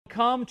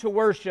come to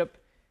worship,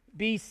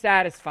 be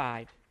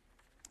satisfied.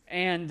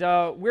 And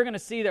we're going to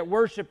see that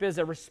worship is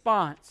a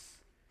response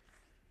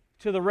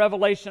to the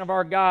revelation of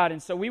our God.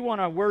 And so we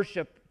want to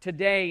worship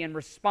today in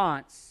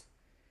response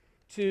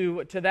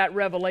to that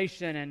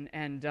revelation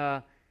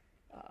and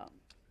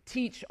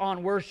teach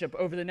on worship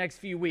over the next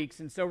few weeks.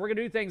 And so we're going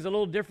to do things a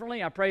little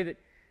differently. I pray that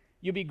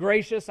you'll be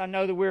gracious. I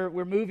know that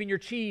we're moving your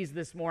cheese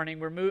this morning.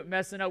 We're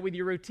messing up with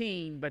your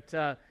routine,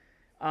 but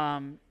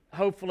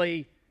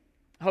hopefully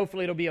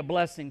it'll be a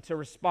blessing to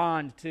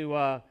respond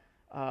to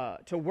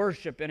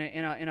worship in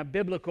a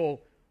biblical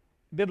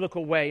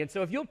way. And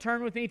so if you'll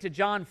turn with me to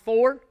John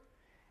 4,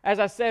 as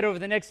I said, over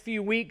the next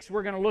few weeks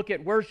we're going to look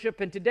at worship,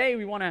 and today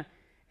we want to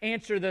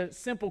answer the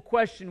simple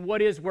question,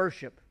 what is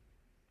worship?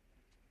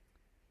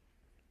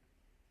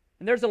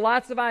 And there's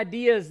lots of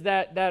ideas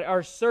that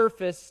are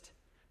surfaced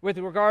with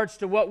regards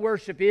to what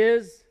worship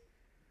is,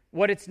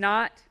 what it's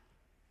not.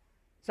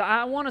 So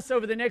I want us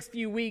over the next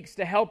few weeks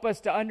to help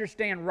us to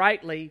understand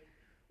rightly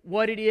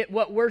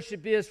what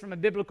worship is from a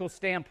biblical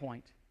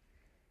standpoint.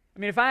 I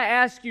mean, if I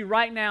ask you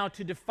right now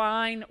to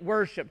define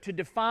worship, to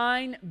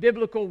define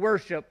biblical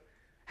worship,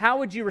 how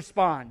would you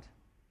respond?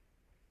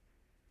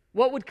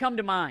 What would come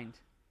to mind?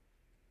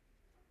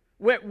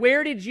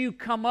 Where did you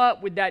come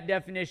up with that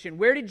definition?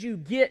 Where did you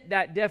get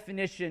that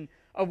definition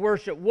of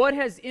worship? What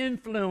has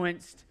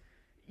influenced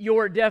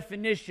your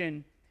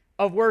definition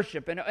of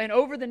worship? And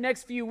over the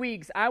next few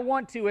weeks, I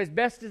want to, as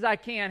best as I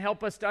can,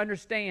 help us to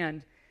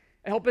understand,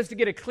 help us to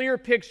get a clear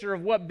picture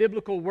of what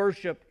biblical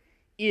worship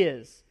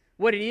is.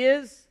 What it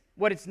is,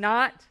 what it's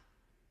not.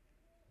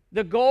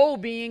 The goal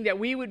being that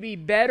we would be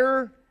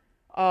better,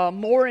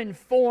 more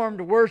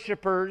informed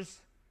worshipers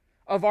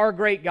of our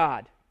great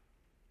God.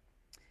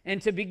 And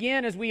to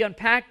begin, as we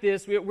unpack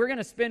this, we're going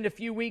to spend a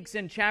few weeks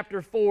in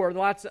chapter 4,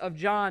 lots of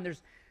John.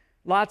 There's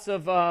lots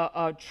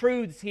of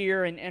truths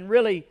here and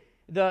really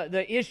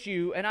the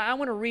issue. And I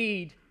want to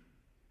read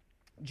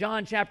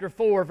John chapter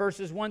 4,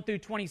 verses 1 through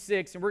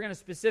 26, and we're going to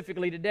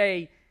specifically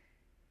today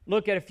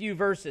look at a few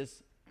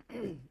verses.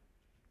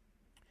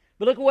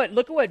 But look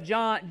at what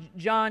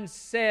John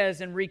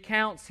says and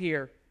recounts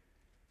here.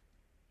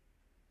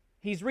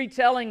 He's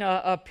retelling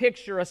a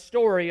picture, a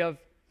story of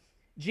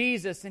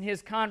Jesus and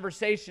his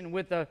conversation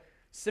with a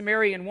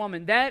Samaritan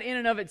woman. That in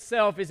and of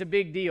itself is a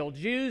big deal.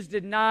 Jews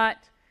did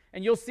not,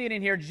 and you'll see it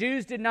in here,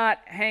 Jews did not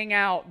hang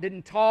out,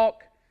 didn't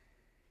talk,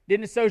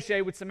 didn't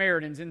associate with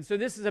Samaritans. And so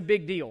this is a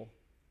big deal.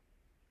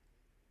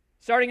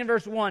 Starting in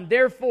verse 1,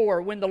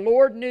 therefore, when the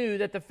Lord knew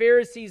that the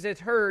Pharisees had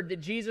heard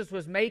that Jesus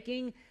was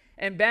making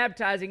and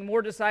baptizing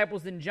more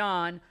disciples than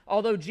John,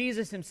 although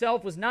Jesus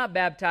himself was not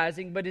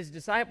baptizing, but his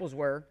disciples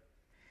were,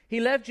 he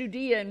left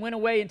Judea and went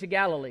away into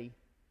Galilee.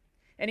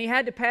 And he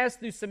had to pass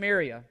through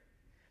Samaria.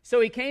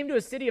 So he came to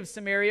a city of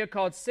Samaria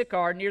called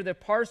Sychar, near the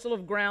parcel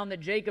of ground that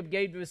Jacob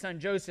gave to his son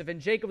Joseph, and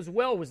Jacob's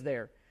well was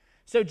there.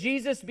 So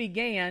Jesus,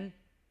 being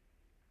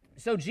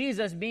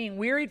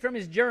wearied from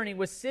his journey,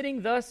 was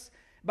sitting thus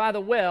by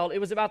the well. It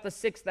was about the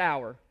 6th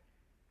hour.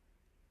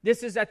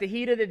 This is at the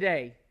heat of the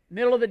day,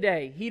 middle of the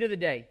day, heat of the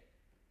day.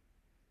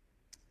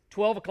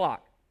 12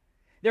 o'clock.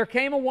 There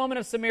came a woman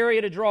of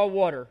Samaria to draw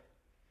water.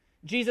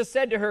 Jesus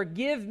said to her,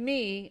 give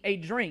me a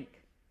drink.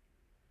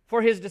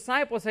 For his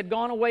disciples had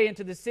gone away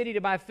into the city to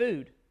buy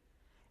food.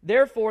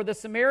 Therefore the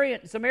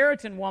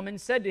Samaritan woman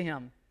said to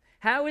him,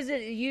 how is it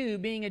that you,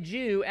 being a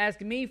Jew,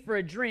 ask me for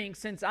a drink,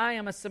 since I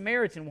am a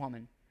Samaritan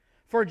woman?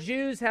 For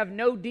Jews have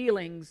no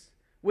dealings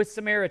with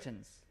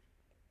Samaritans.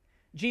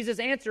 Jesus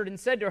answered and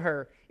said to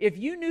her, if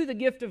you knew the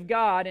gift of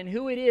God and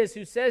who it is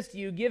who says to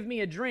you, give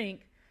me a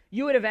drink,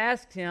 you would have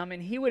asked him,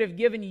 and he would have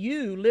given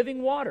you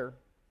living water.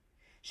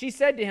 She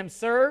said to him,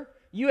 sir,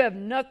 you have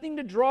nothing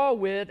to draw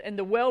with, and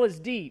the well is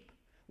deep.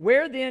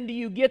 Where then do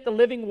you get the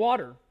living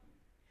water?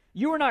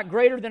 You are not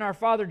greater than our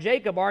father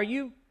Jacob, are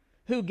you,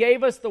 who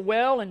gave us the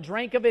well and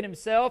drank of it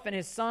himself and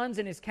his sons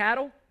and his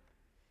cattle?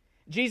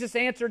 Jesus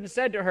answered and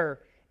said to her,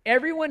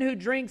 everyone who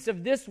drinks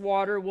of this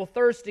water will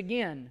thirst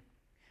again,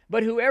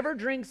 but whoever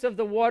drinks of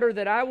the water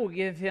that I will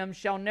give him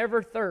shall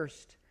never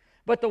thirst.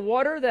 But the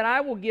water that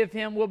I will give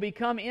him will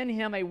become in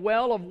him a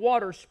well of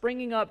water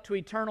springing up to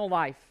eternal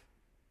life.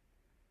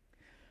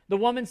 The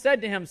woman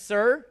said to him,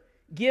 sir,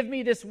 give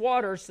me this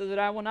water so that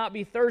I will not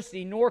be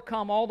thirsty, nor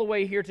come all the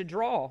way here to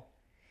draw.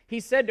 He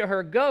said to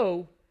her,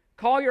 go,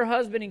 call your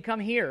husband and come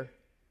here.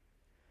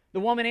 The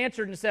woman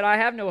answered and said, I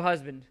have no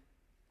husband.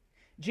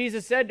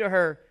 Jesus said to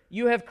her,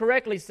 you have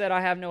correctly said,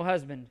 I have no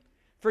husband.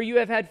 For you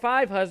have had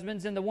 5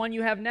 husbands, and the one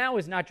you have now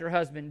is not your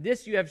husband.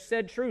 This you have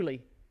said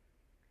truly.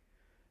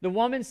 The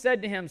woman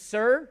said to him,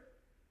 sir,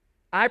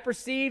 I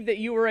perceive that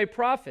you are a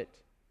prophet.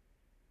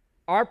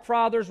 Our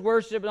fathers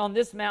worshipped on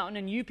this mountain,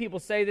 and you people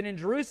say that in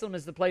Jerusalem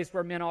is the place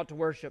where men ought to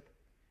worship.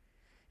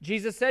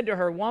 Jesus said to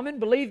her, woman,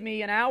 believe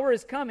me, an hour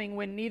is coming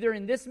when neither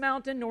in this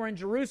mountain nor in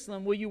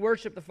Jerusalem will you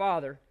worship the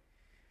Father.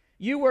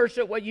 You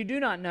worship what you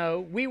do not know.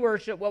 We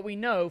worship what we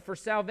know, for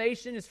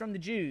salvation is from the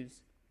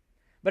Jews.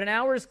 But an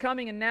hour is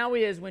coming, and now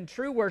is, when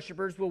true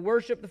worshipers will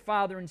worship the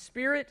Father in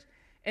spirit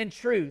and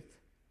truth.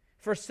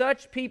 For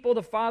such people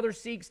the Father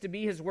seeks to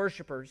be His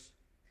worshipers.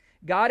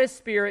 God is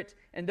spirit,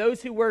 and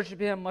those who worship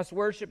Him must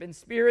worship in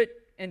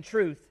spirit and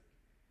truth."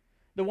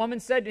 The woman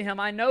said to him,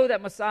 "I know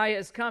that Messiah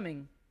is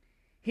coming,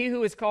 He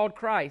who is called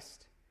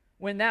Christ.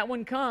 When that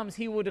one comes,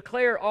 He will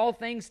declare all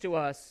things to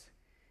us."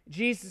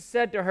 Jesus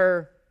said to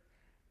her,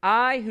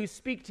 "I who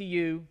speak to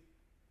you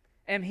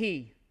am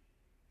He."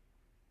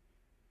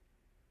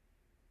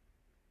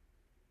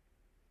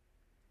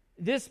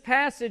 This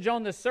passage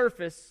on the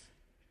surface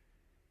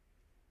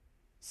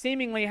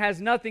seemingly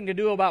has nothing to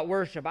do about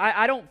worship.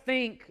 I don't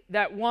think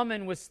that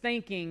woman was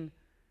thinking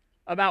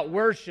about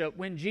worship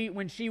when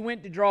she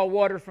went to draw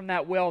water from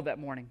that well that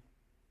morning.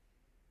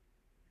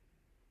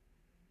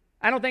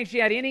 I don't think she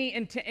had any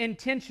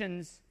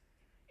intentions,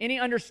 any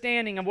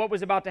understanding of what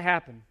was about to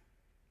happen.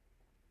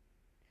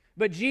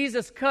 But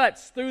Jesus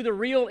cuts through the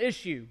real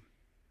issue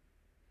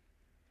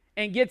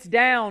and gets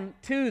down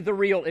to the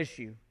real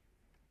issue.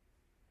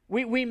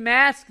 We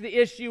mask the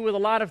issue with a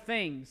lot of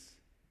things.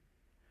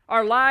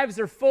 Our lives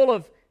are full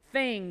of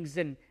things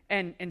and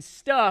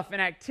stuff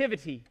and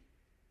activity,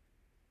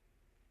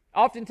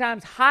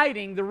 oftentimes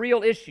hiding the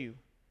real issue.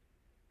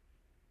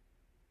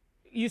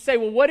 You say,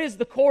 well, what is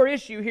the core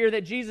issue here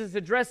that Jesus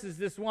addresses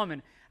this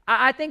woman?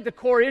 I think the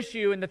core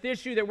issue, and the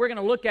issue that we're going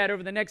to look at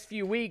over the next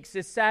few weeks,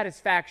 is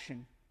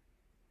satisfaction.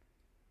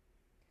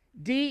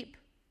 Deep,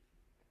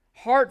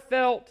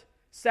 heartfelt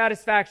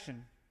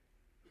satisfaction.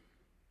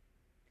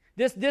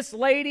 This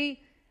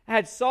lady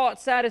had sought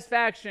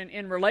satisfaction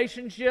in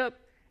relationship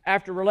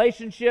after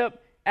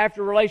relationship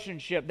after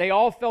relationship. They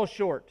all fell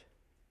short.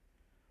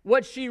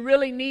 What she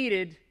really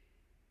needed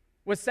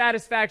was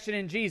satisfaction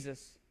in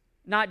Jesus,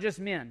 not just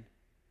men.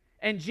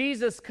 And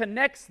Jesus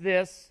connects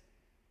this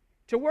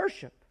to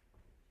worship.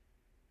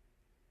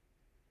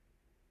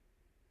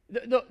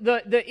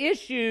 The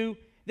issue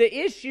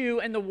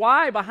and the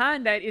why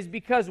behind that is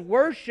because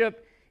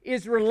worship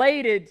is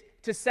related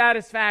to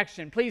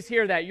satisfaction. Please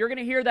hear that. You're going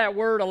to hear that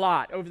word a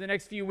lot over the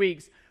next few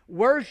weeks.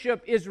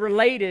 Worship is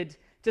related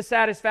to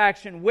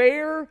satisfaction.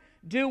 Where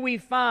do we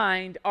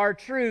find our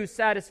true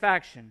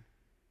satisfaction?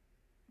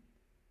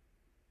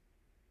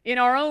 In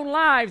our own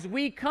lives,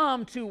 we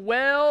come to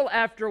well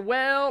after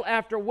well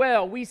after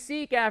well. We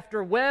seek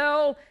after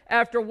well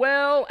after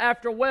well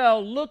after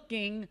well,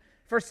 looking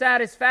for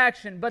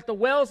satisfaction. But the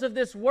wells of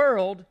this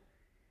world,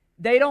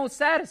 they don't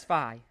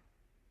satisfy.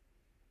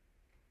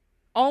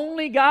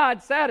 Only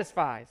God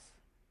satisfies.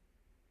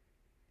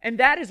 And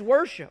that is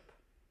worship.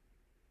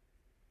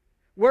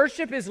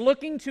 Worship is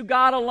looking to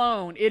God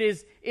alone. It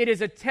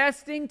is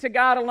attesting to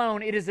God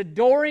alone. It is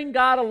adoring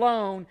God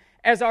alone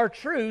as our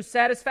true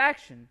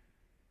satisfaction.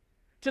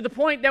 To the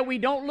point that we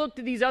don't look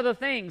to these other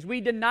things. We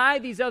deny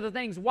these other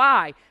things.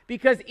 Why?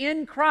 Because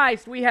in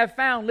Christ we have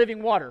found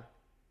living water.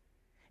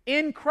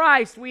 In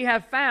Christ we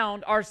have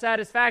found our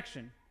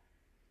satisfaction.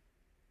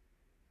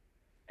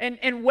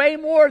 And way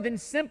more than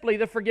simply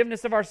the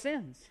forgiveness of our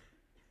sins.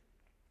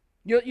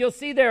 You'll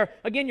see there,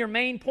 again, your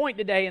main point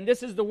today, and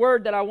this is the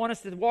word that I want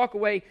us to walk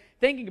away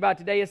thinking about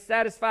today, is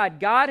satisfied.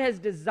 God has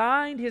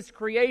designed His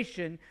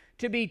creation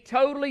to be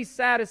totally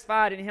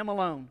satisfied in Him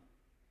alone.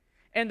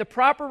 And the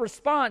proper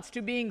response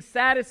to being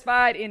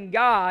satisfied in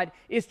God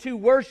is to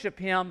worship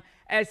Him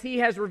as He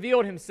has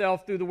revealed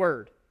Himself through the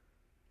Word.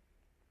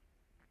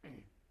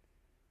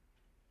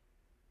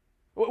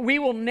 We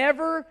will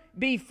never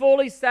be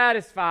fully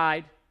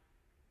satisfied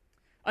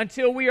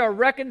until we are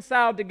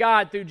reconciled to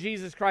God through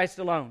Jesus Christ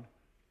alone.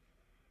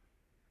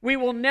 We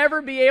will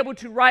never be able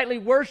to rightly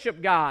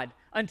worship God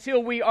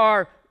until we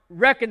are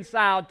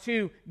reconciled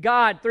to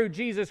God through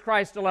Jesus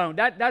Christ alone.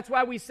 That's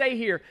why we say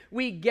here,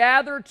 we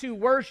gather to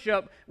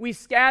worship, we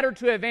scatter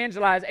to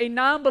evangelize. A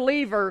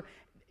non-believer,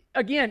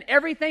 again,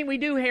 everything we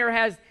do here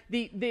has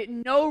the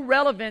no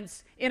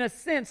relevance in a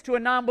sense to a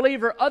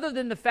non-believer other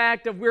than the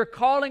fact of we're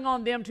calling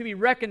on them to be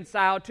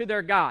reconciled to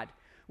their God.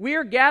 We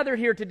are gathered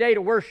here today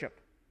to worship.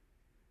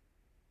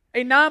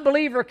 A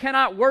non-believer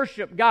cannot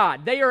worship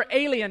God. They are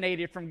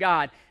alienated from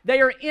God. They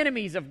are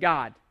enemies of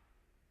God.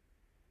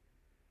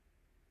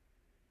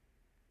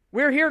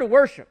 We're here to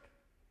worship.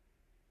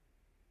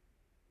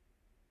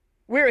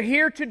 We're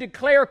here to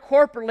declare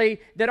corporately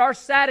that our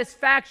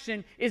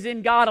satisfaction is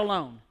in God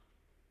alone.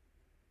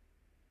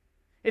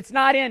 It's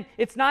not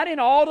in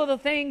all of the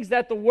things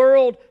that the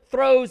world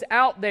throws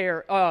out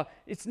there.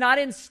 It's not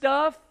in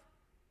stuff.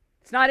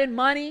 It's not in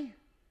money.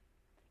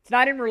 It's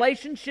not in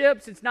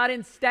relationships. It's not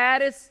in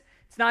status.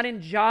 It's not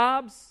in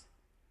jobs.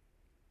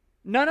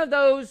 None of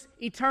those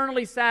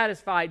eternally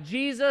satisfy.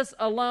 Jesus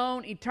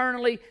alone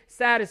eternally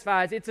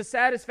satisfies. It's a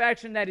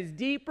satisfaction that is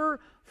deeper,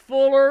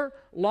 fuller,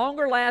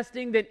 longer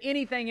lasting than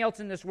anything else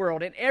in this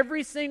world. And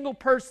every single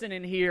person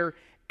in here,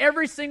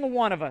 every single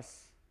one of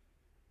us,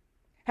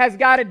 has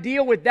got to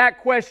deal with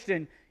that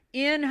question.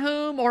 In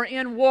whom or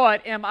in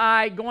what am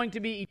I going to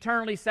be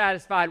eternally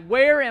satisfied?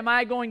 Where am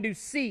I going to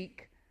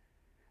seek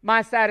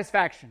my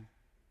satisfaction?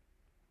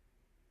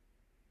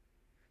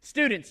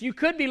 Students, you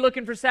could be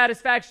looking for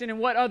satisfaction in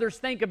what others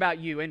think about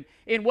you, and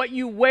in what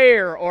you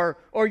wear,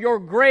 or your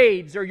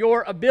grades, or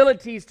your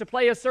abilities to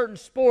play a certain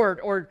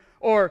sport, or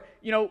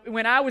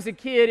when I was a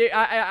kid,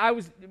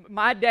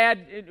 my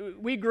dad,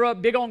 we grew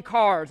up big on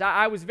cars.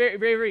 I was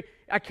very,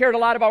 I cared a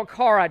lot about what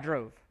car I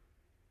drove.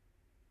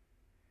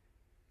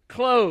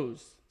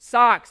 Clothes,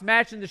 socks,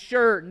 matching the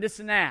shirt, and this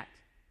and that.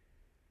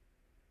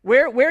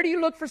 Where do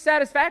you look for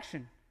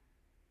satisfaction?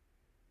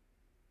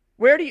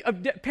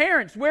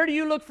 Parents, where do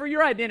you look for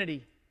your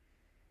identity?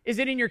 Is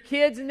it in your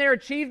kids and their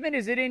achievement?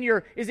 Is it in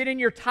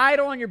your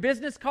title on your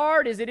business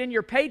card? Is it in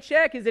your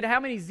paycheck? Is it how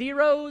many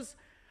zeros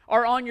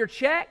are on your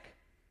check?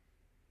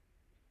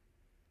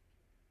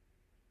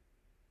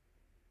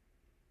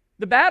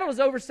 The battle is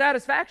over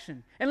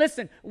satisfaction. And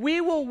listen, we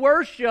will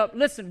worship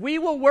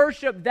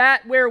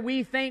that where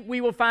we think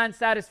we will find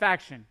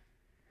satisfaction.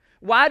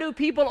 Why do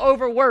people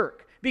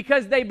overwork?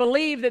 Because they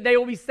believe that they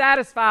will be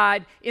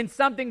satisfied in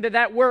something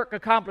that work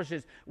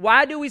accomplishes.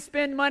 Why do we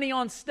spend money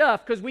on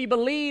stuff? Because we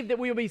believe that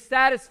we will be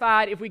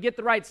satisfied if we get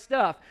the right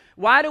stuff.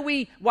 Why do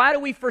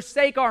we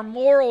forsake our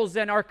morals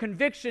and our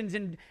convictions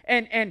and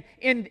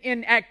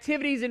in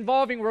activities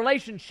involving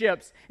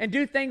relationships and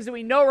do things that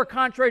we know are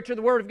contrary to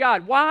the Word of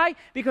God? Why?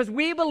 Because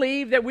we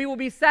believe that we will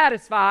be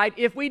satisfied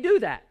if we do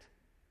that.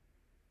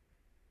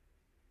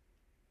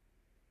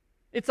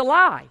 It's a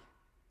lie.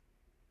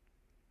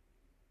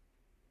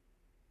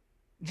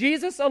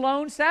 Jesus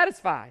alone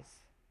satisfies.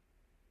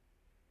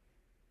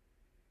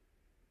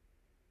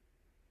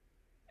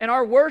 And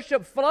our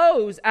worship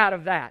flows out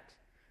of that.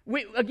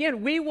 We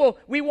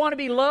want to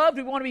be loved,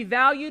 we want to be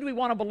valued, we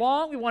want to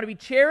belong, we want to be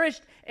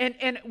cherished,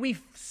 and we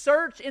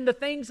search in the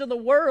things of the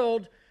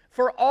world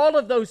for all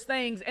of those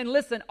things. And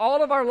listen,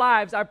 all of our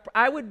lives,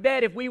 I would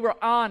bet if we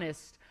were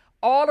honest,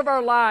 all of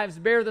our lives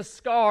bear the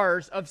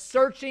scars of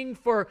searching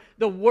for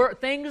the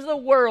things of the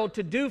world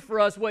to do for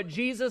us what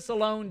Jesus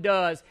alone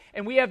does.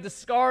 And we have the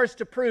scars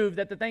to prove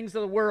that the things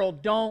of the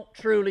world don't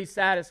truly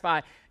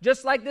satisfy.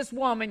 Just like this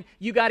woman,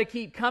 you got to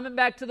keep coming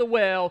back to the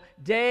well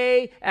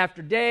day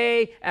after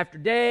day after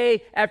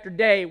day after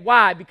day.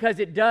 Why? Because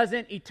it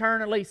doesn't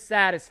eternally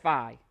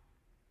satisfy.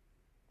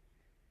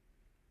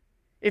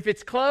 If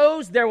it's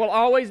closed, there will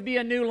always be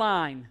a new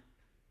line.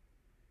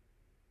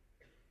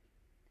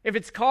 If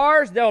it's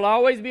cars, there'll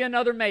always be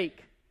another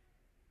make.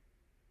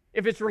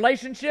 If it's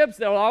relationships,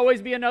 there'll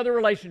always be another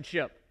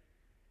relationship.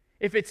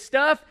 If it's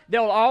stuff,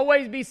 there'll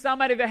always be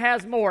somebody that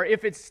has more.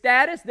 If it's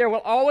status, there will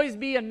always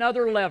be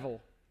another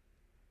level.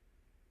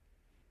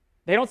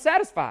 They don't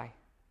satisfy.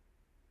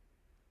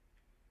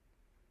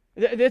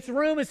 This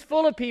room is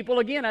full of people,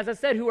 again, as I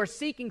said, who are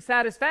seeking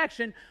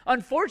satisfaction.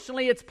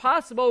 Unfortunately, it's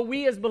possible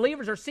we as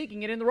believers are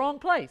seeking it in the wrong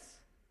place.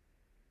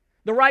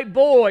 The right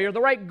boy or the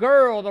right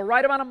girl, the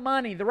right amount of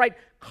money, the right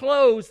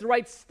clothes, the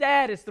right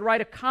status, the right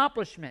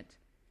accomplishment.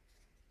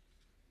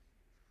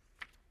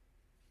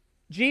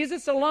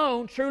 Jesus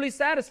alone truly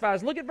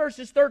satisfies. Look at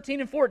verses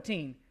 13 and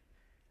 14,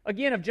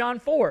 again of John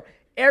 4.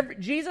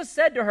 Jesus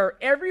said to her,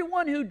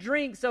 "Everyone who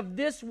drinks of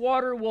this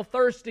water will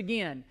thirst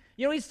again."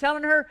 You know, he's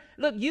telling her,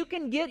 look, you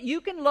can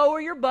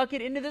lower your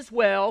bucket into this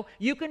well,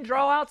 you can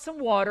draw out some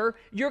water,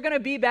 you're going to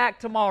be back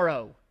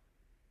tomorrow.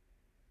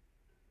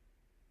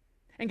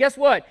 And guess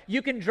what?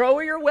 You can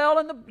lower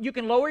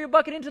your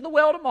bucket into the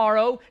well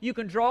tomorrow. You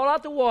can draw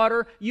out the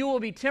water. You will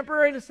be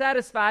temporarily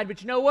satisfied,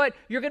 but you know what?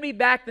 You're going to be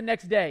back the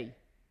next day.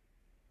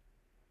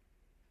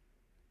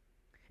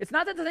 It's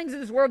not that the things in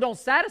this world don't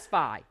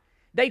satisfy.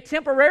 They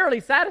temporarily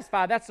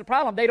satisfy. That's the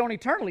problem. They don't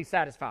eternally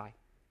satisfy.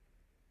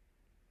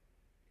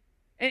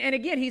 And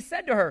again, he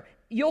said to her,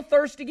 "You'll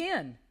thirst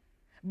again.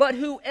 But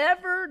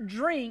whoever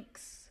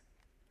drinks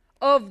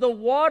of the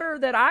water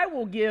that I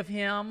will give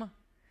him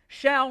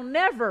shall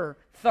never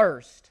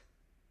thirst.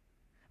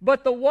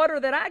 But the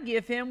water that I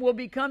give him will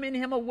become in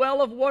him a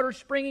well of water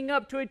springing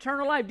up to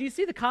eternal life." Do you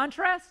see the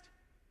contrast?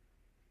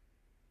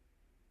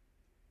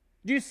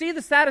 Do you see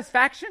the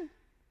satisfaction?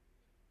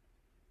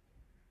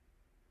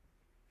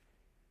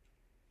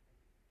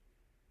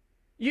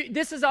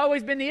 This has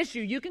always been the issue.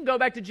 You can go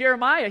back to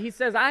Jeremiah. He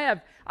says, I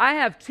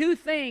have two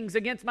things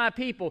against my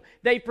people.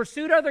 They've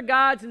pursued other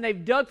gods and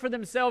they've dug for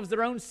themselves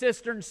their own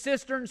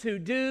cisterns who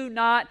do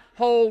not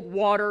hold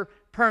water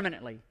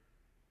permanently.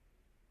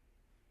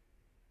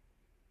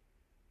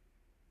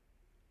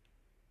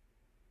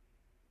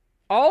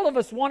 All of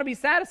us want to be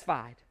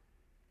satisfied.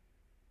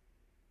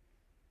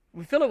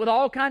 We fill it with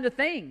all kinds of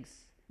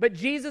things. But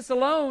Jesus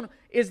alone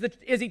is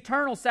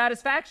eternal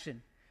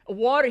satisfaction.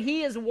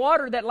 He is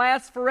water that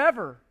lasts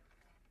forever.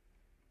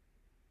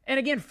 And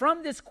again,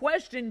 from this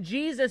question,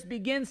 Jesus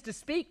begins to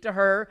speak to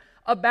her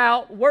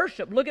about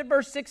worship. Look at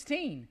verse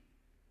 16.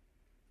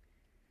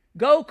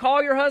 "Go,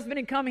 call your husband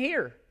and come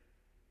here."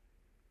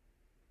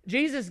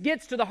 Jesus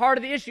gets to the heart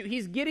of the issue.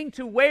 He's getting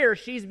to where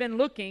she's been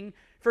looking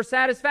for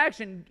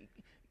satisfaction.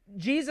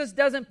 Jesus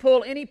doesn't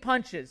pull any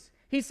punches.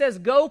 He says,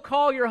 "Go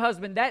call your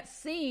husband." That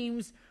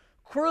seems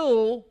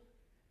cruel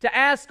to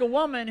ask a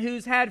woman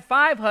who's had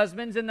 5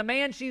 husbands and the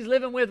man she's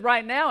living with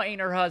right now ain't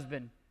her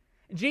husband.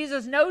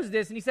 Jesus knows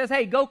this and he says,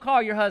 "Hey, go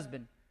call your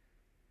husband."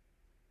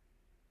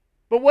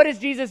 But what is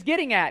Jesus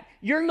getting at?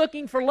 You're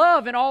looking for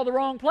love in all the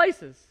wrong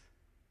places.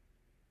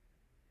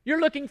 You're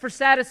looking for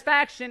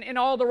satisfaction in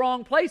all the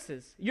wrong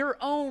places. Your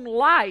own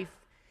life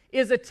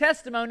is a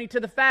testimony to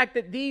the fact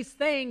that these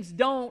things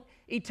don't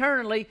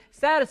eternally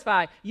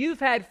satisfy. You've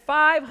had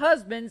 5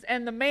 husbands,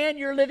 and the man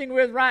you're living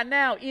with right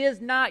now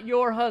is not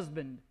your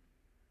husband.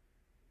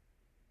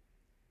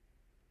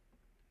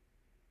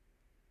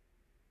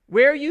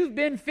 Where you've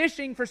been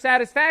fishing for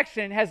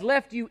satisfaction has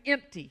left you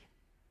empty.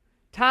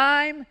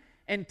 Time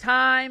and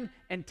time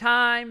and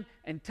time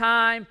and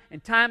time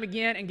and time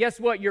again. And guess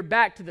what? You're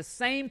back to the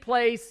same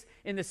place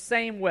in the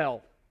same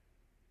well.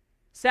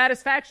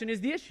 Satisfaction is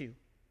the issue.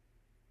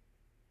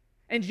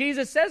 And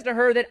Jesus says to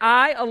her that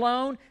I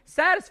alone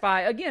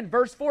satisfy. Again,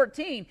 verse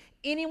 14,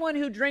 anyone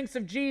who drinks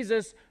of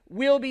Jesus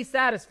will be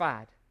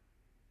satisfied.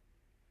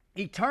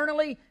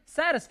 Eternally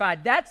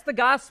satisfied. That's the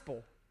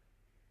gospel.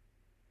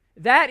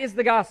 That is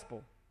the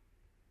gospel.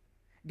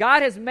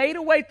 God has made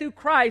a way through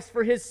Christ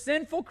for His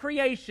sinful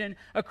creation,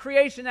 a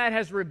creation that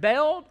has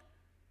rebelled,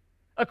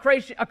 a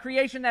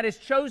creation that has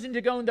chosen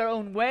to go in their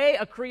own way,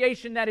 a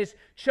creation that has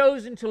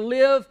chosen to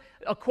live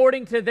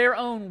according to their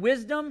own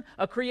wisdom,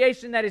 a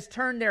creation that has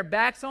turned their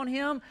backs on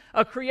Him,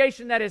 a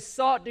creation that has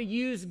sought to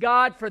use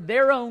God for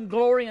their own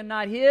glory and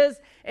not His.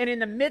 And in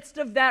the midst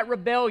of that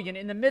rebellion,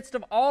 in the midst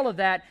of all of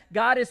that,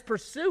 God is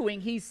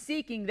pursuing, He's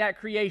seeking that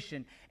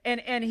creation.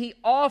 And He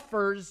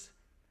offers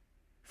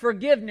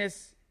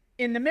forgiveness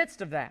in the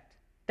midst of that.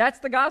 That's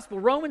the gospel.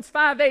 Romans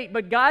 5:8,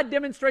 but God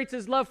demonstrates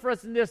His love for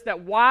us in this,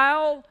 that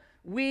while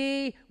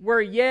we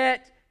were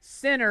yet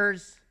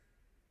sinners,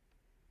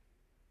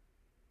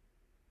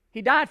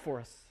 He died for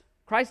us.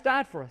 Christ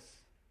died for us.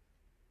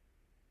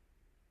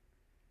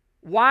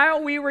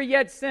 While we were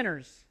yet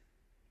sinners,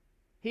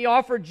 He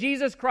offered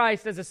Jesus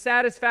Christ as a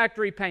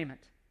satisfactory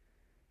payment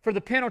for the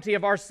penalty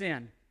of our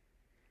sin.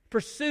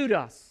 Pursued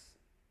us.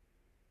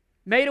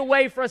 Made a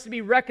way for us to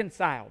be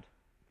reconciled.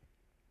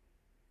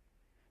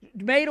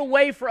 Made a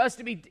way for us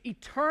to be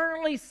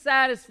eternally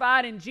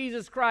satisfied in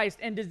Jesus Christ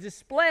and to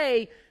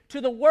display to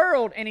the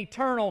world an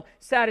eternal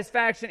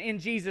satisfaction in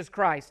Jesus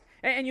Christ.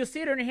 And you'll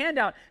see it in your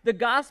handout. The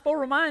gospel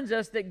reminds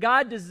us that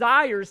God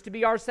desires to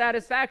be our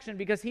satisfaction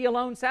because He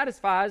alone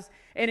satisfies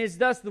and is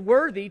thus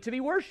worthy to be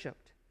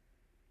worshiped.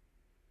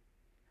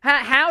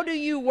 How do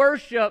you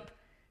worship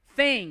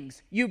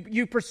things?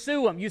 You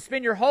pursue them. You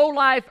spend your whole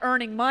life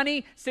earning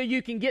money so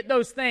you can get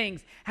those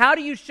things. How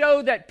do you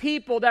show that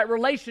people, that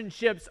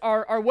relationships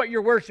are what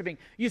you're worshiping?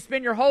 You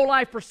spend your whole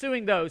life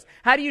pursuing those.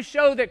 How do you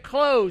show that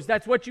clothes,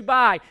 that's what you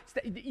buy?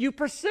 You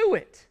pursue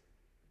it.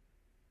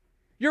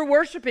 You're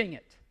worshiping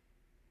it.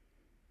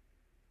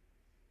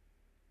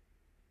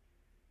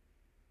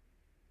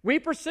 We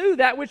pursue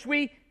that which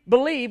we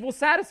believe will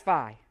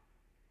satisfy.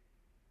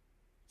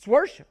 It's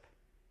worship.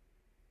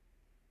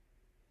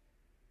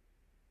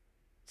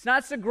 It's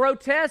not so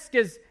grotesque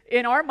as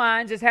in our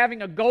minds as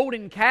having a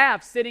golden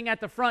calf sitting at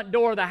the front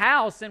door of the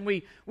house and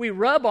we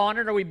rub on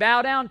it or we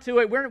bow down to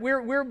it.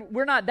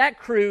 We're not that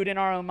crude in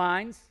our own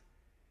minds.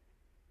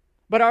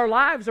 But our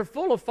lives are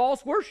full of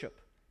false worship.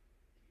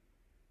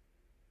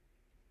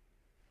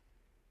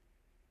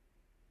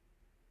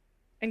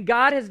 And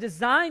God has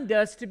designed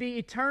us to be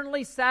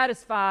eternally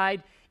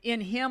satisfied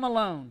in Him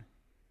alone.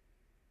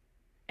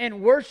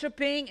 And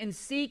worshiping and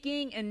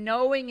seeking and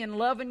knowing and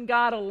loving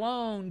God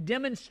alone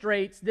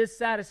demonstrates this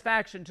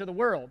satisfaction to the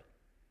world.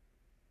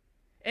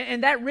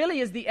 And that really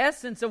is the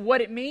essence of what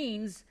it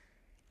means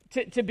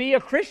to be a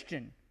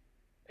Christian.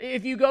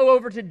 If you go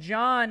over to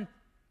John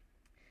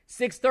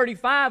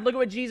 6:35, look at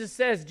what Jesus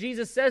says.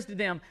 Jesus says to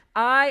them,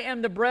 I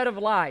am the bread of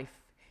life.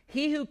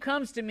 He who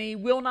comes to me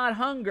will not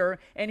hunger,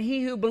 and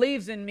he who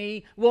believes in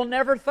me will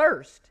never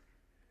thirst.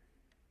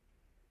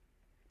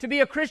 To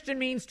be a Christian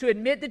means to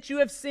admit that you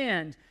have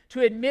sinned,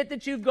 to admit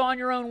that you've gone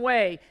your own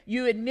way.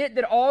 You admit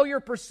that all your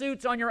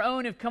pursuits on your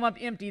own have come up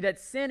empty, that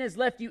sin has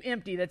left you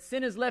empty, that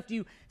sin has left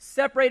you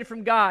separated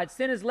from God,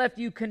 sin has left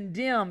you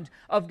condemned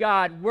of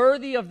God,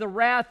 worthy of the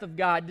wrath of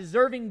God,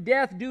 deserving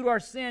death due to our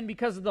sin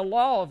because of the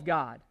law of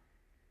God.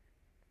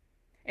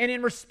 And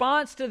in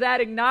response to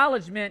that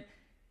acknowledgement,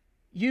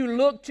 you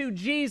look to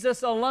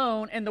Jesus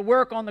alone and the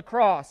work on the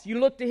cross. You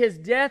look to His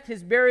death,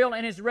 His burial,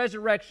 and His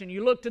resurrection.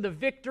 You look to the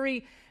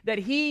victory that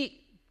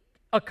He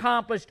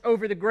accomplished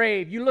over the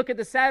grave. You look at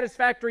the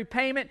satisfactory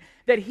payment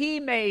that He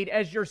made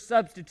as your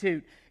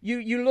substitute.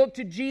 You look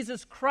to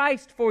Jesus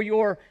Christ for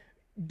your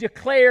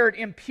declared,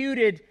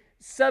 imputed,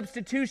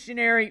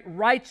 substitutionary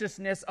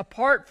righteousness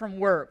apart from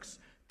works,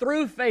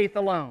 through faith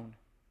alone.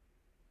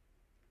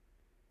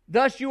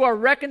 Thus you are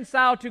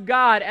reconciled to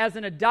God as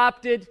an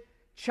adopted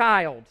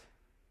child.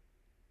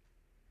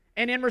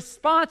 And in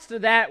response to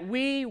that,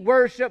 we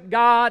worship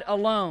God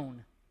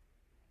alone.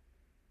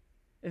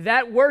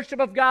 That worship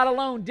of God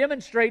alone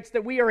demonstrates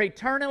that we are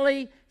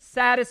eternally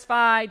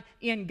satisfied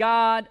in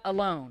God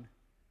alone.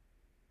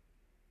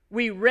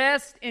 We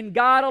rest in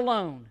God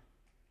alone.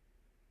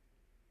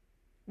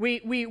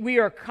 We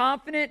are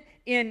confident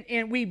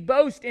we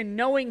boast in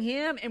knowing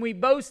Him, and we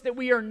boast that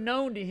we are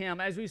known to Him.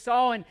 As we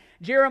saw in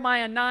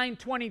Jeremiah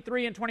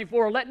 9:23 and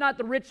 24, let not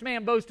the rich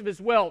man boast of his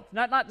wealth,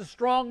 not the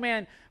strong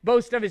man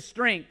boast of his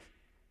strength,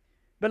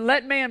 but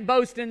let man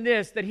boast in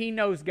this, that he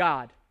knows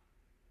God,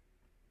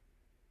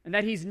 and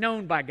that he's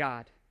known by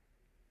God.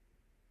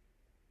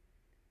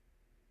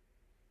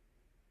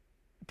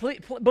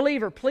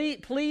 Believer,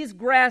 please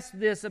grasp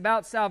this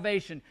about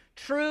salvation.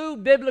 True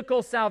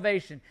biblical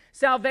salvation.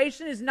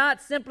 Salvation is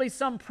not simply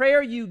some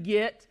prayer you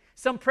get,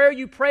 some prayer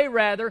you pray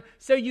rather,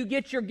 so you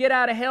get your get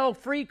out of hell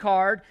free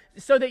card,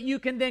 so that you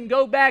can then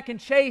go back and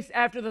chase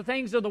after the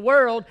things of the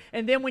world,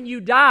 and then when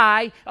you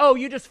die, oh,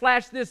 you just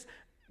flash this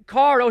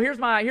card, oh, here's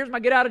my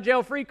get out of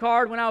jail free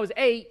card when I was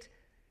 8.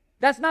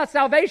 That's not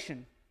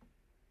salvation.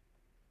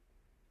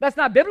 That's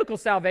not biblical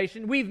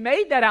salvation. We've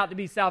made that out to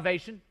be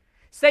salvation.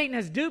 Satan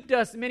has duped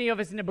us, many of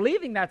us, into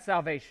believing that's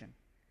salvation.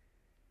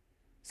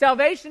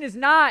 Salvation is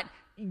not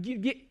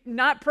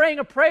praying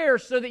a prayer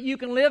so that you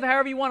can live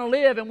however you want to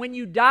live, and when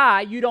you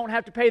die, you don't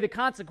have to pay the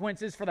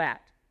consequences for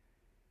that.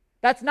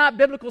 That's not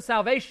biblical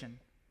salvation.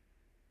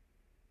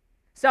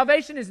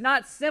 Salvation is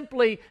not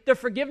simply the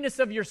forgiveness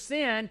of your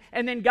sin,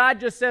 and then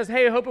God just says,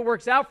 hey, I hope it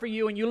works out for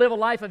you, and you live a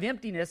life of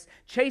emptiness,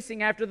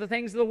 chasing after the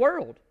things of the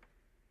world.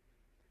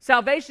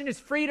 Salvation is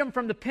freedom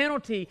from the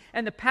penalty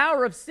and the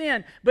power of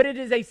sin, but it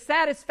is a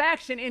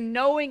satisfaction in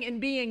knowing and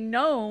being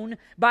known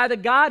by the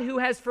God who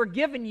has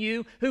forgiven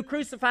you, who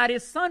crucified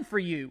His Son for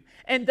you.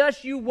 And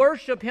thus you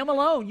worship Him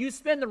alone. You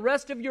spend the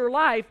rest of your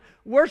life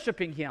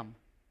worshiping Him.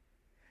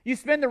 You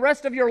spend the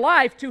rest of your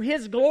life to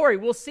His glory.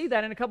 We'll see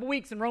that in a couple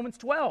weeks in Romans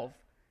 12.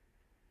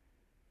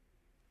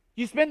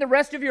 You spend the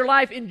rest of your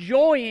life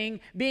enjoying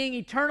being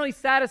eternally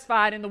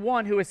satisfied in the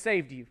one who has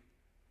saved you.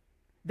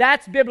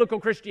 That's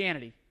biblical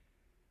Christianity.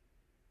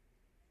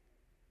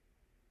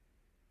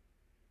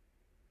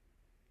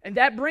 And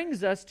that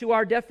brings us to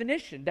our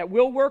definition that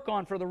we'll work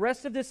on for the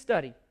rest of this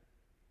study.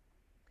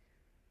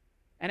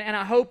 And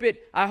I hope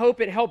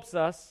it helps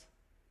us.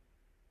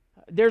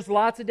 There's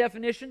lots of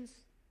definitions.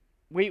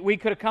 We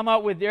could have come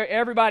up with,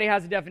 everybody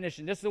has a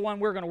definition. This is the one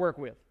we're going to work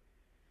with.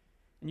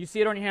 And you see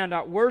it on your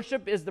handout.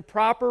 Worship is the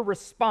proper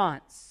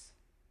response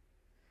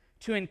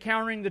to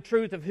encountering the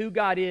truth of who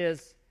God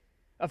is,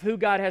 of who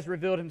God has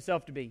revealed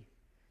Himself to be.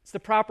 It's the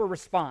proper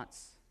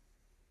response.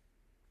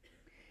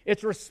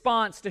 It's a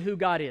response to who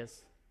God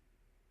is.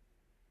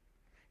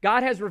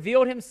 God has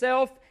revealed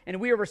Himself, and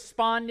we are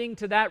responding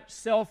to that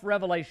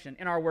self-revelation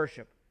in our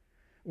worship.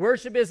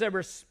 Worship is a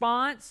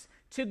response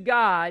to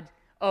God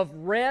of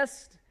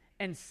rest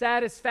and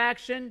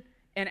satisfaction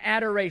and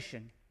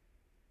adoration.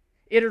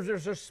 It is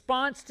a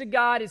response to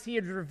God as He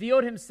has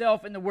revealed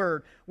Himself in the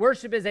Word.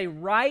 Worship is a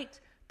right,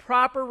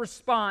 proper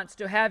response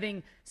to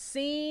having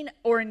seen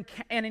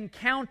and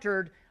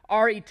encountered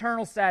our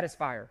eternal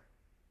satisfier.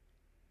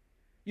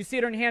 You see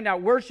it on your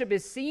handout. Worship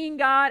is seeing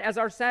God as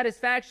our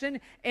satisfaction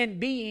and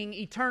being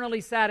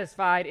eternally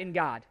satisfied in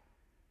God.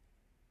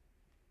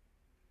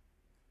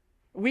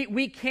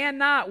 We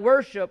cannot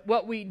worship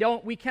what we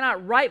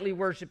cannot rightly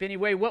worship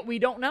anyway what we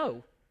don't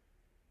know.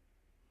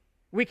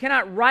 We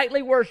cannot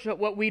rightly worship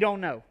what we don't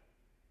know.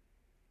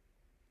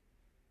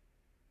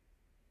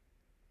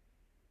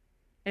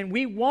 And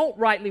we won't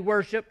rightly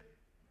worship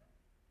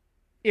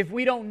if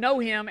we don't know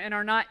Him and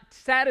are not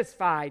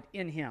satisfied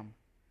in Him.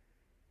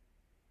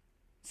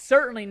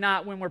 Certainly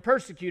not when we're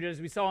persecuted, as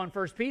we saw in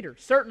 1 Peter.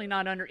 Certainly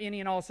not under any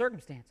and all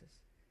circumstances.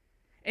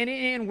 And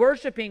in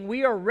worshiping,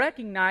 we are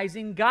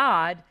recognizing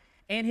God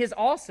and His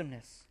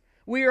awesomeness.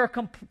 We are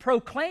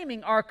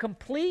proclaiming our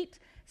complete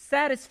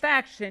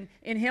satisfaction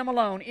in Him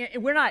alone.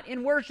 We're not,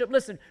 in worship,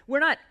 listen, we're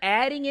not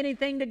adding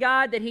anything to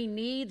God that He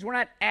needs. We're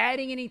not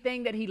adding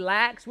anything that He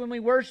lacks when we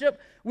worship.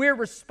 We're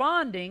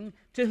responding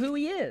to who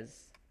He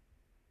is.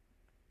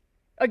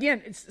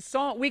 Again,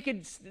 we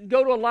could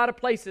go to a lot of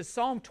places.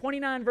 Psalm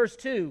 29, verse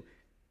 2,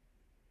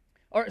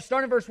 or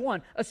start in verse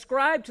 1.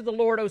 Ascribe to the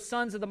Lord, O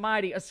sons of the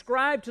mighty.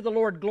 Ascribe to the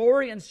Lord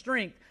glory and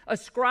strength.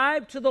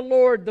 Ascribe to the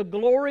Lord the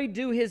glory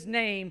due His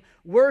name.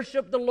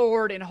 Worship the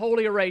Lord in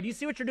holy array. Do you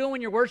see what you're doing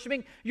when you're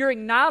worshiping? You're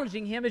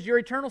acknowledging Him as your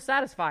eternal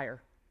satisfier.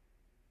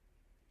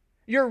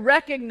 You're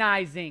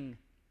recognizing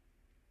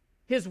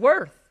His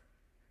worth.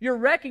 You're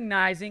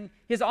recognizing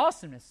His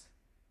awesomeness.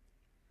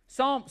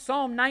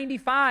 Psalm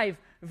 95,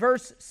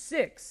 verse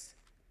 6.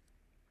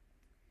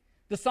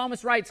 The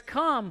psalmist writes,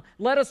 "Come,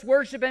 let us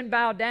worship and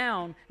bow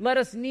down. Let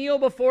us kneel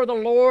before the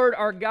Lord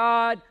our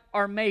God,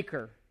 our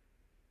Maker.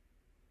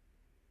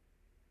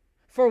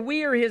 For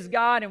we are His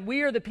God, and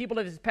we are the people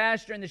of His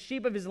pasture and the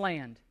sheep of His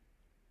land."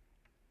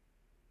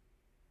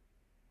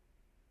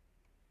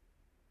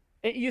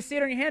 You see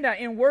it on your handout.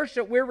 In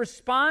worship, we're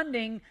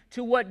responding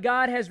to what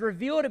God has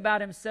revealed about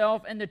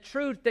Himself and the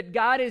truth that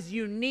God is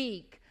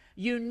unique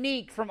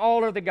from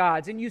all other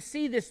gods. And you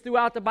see this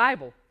throughout the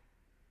Bible.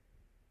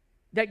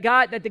 That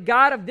the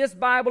God of this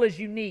Bible is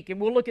unique, and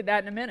we'll look at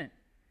that in a minute.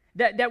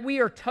 That we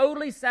are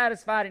totally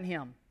satisfied in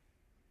Him.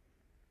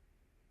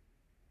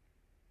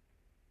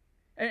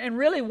 And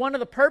really, one of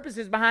the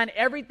purposes behind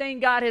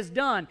everything God has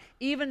done,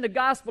 even the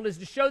gospel, is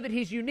to show that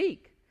He's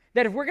unique.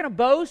 That if we're going to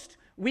boast,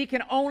 we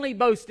can only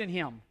boast in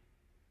Him.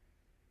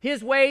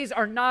 His ways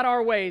are not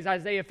our ways,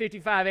 Isaiah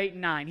 55, 8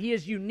 and 9. He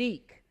is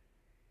unique.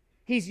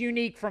 He's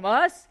unique from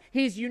us.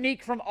 He's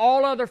unique from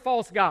all other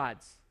false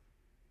gods.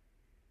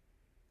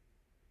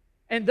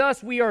 And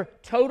thus we are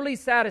totally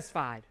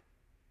satisfied.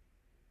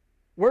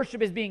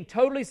 Worship is being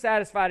totally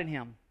satisfied in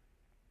Him.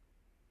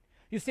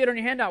 You see it on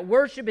your handout.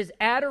 Worship is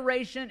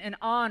adoration and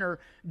honor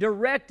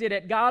directed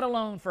at God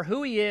alone for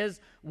who He is,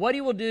 what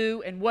He will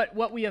do, and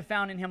what we have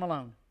found in Him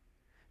alone.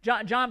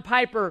 John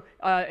Piper,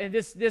 and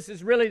this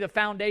is really the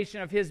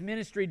foundation of his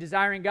ministry,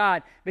 Desiring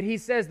God, but he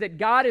says that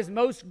God is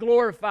most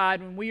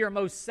glorified when we are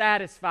most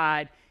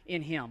satisfied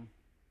in Him.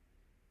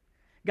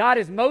 God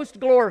is most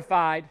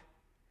glorified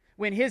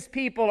when His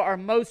people are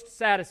most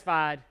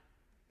satisfied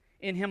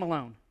in Him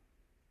alone.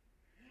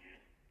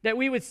 That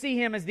we would see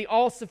Him as the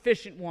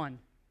all-sufficient one.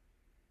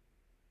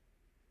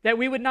 That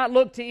we would not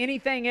look to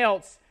anything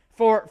else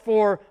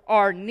for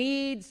our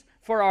needs,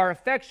 for our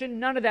affection,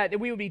 none of that. That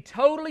we would be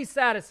totally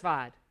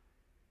satisfied.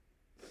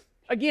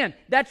 Again,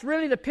 that's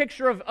really the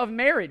picture of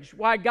marriage,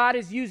 why God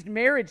has used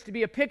marriage to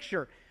be a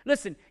picture.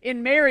 Listen,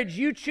 in marriage,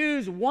 you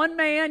choose one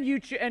man,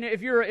 and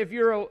if you're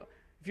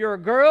a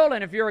girl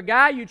and if you're a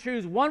guy, you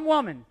choose one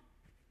woman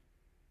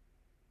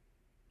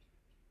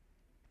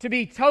to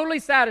be totally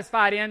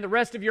satisfied in the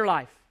rest of your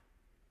life.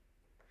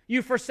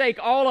 You forsake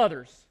all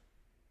others.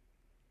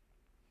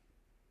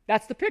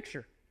 That's the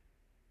picture.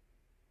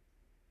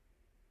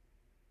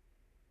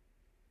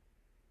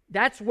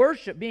 That's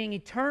worship, being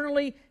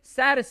eternally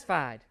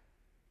satisfied.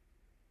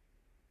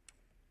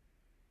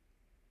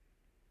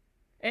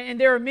 And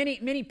there are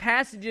many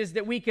passages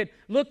that we could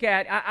look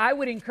at. I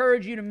would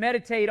encourage you to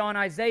meditate on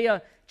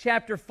Isaiah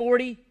chapter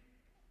 40,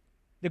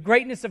 the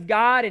greatness of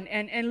God,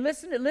 and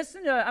listen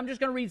to, I'm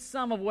just going to read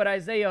some of what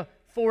Isaiah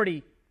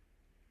 40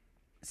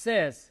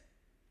 says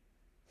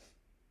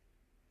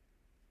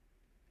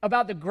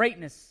about the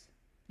greatness.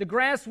 The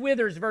grass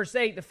withers, verse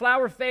 8, the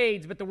flower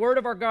fades, but the word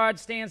of our God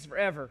stands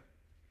forever.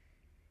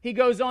 He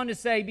goes on to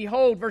say,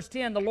 behold, verse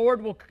 10, the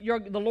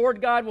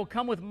Lord God will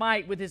come with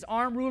might, with His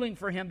arm ruling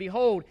for Him.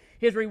 Behold,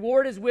 His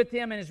reward is with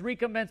Him and His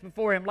recompense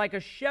before Him. Like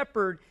a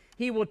shepherd,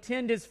 He will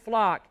tend His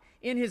flock.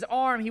 In His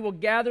arm He will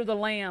gather the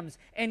lambs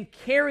and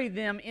carry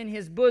them in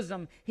His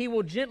bosom. He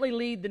will gently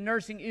lead the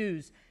nursing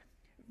ewes.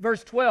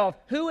 Verse 12,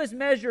 who has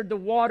measured the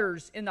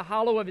waters in the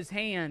hollow of His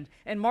hand,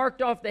 and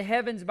marked off the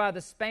heavens by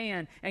the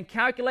span, and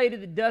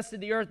calculated the dust of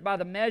the earth by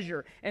the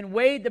measure, and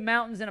weighed the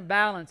mountains in a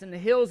balance, and the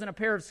hills in a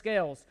pair of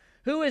scales?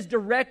 Who has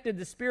directed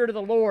the Spirit of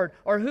the Lord,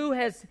 or who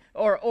has,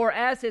 or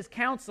as His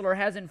counselor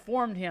has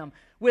informed Him?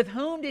 With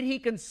whom did He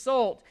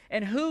consult,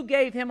 and who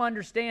gave Him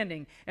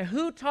understanding? And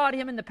who taught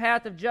Him in the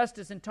path of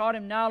justice, and taught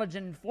Him knowledge,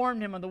 and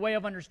informed Him of the way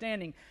of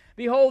understanding?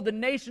 Behold, the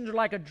nations are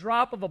like a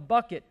drop of a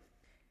bucket,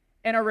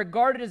 and are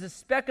regarded as a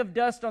speck of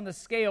dust on the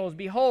scales.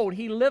 Behold,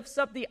 He lifts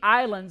up the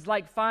islands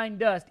like fine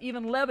dust.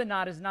 Even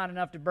Lebanon is not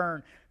enough to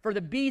burn, for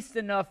the beast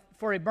enough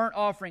for a burnt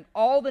offering.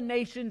 All the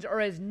nations are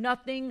as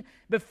nothing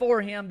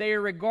before Him. They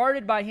are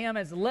regarded by Him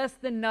as less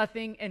than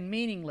nothing and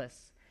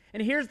meaningless.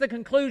 And here's the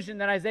conclusion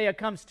that Isaiah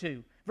comes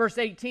to. Verse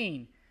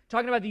 18,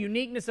 talking about the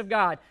uniqueness of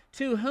God.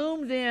 To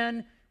whom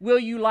then will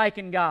you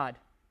liken God?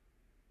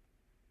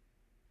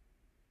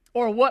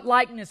 Or what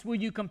likeness will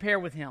you compare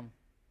with Him?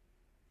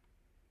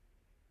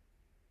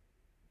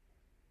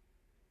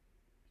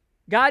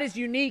 God is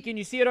unique, and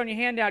you see it on your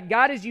handout.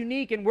 God is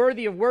unique and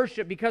worthy of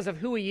worship because of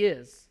who He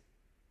is.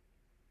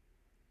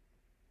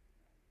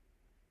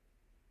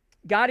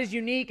 God is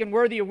unique and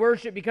worthy of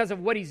worship because of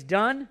what He's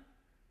done.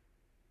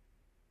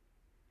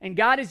 And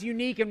God is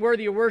unique and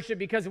worthy of worship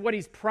because of what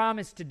He's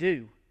promised to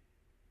do.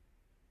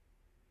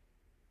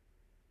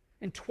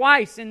 And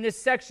twice in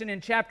this section in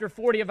chapter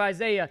 40 of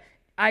Isaiah,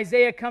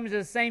 Isaiah comes to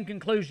the same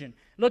conclusion.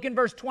 Look in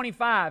verse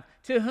 25.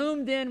 To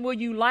whom then will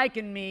you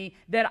liken me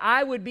that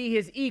I would be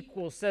His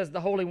equal, says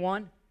the Holy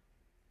One?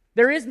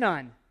 There is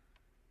none.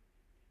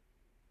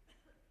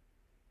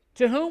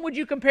 To whom would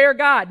you compare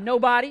God?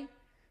 Nobody.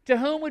 To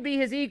whom would be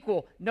His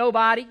equal?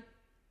 Nobody.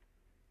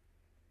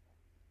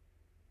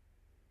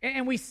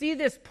 And we see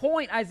this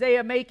point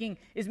Isaiah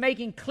is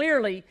making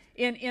clearly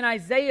in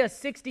Isaiah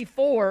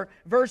 64,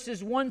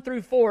 verses 1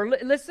 through 4.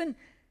 Listen,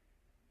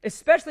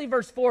 especially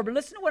verse 4, but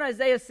listen to what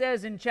Isaiah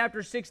says in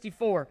chapter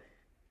 64.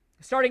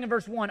 Starting in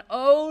verse 1,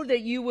 oh,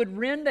 that you would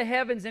rend the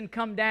heavens and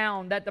come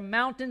down, that the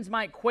mountains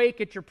might quake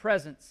at your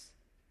presence.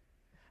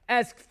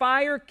 As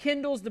fire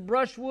kindles the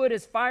brushwood,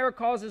 as fire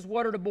causes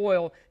water to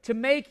boil, to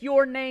make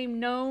your name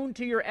known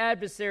to your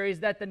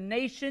adversaries, that the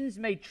nations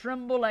may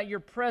tremble at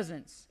your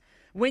presence.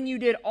 When you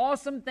did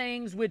awesome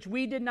things which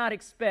we did not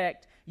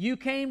expect, you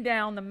came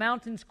down, the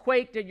mountains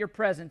quaked at your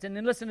presence. And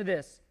then listen to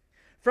this.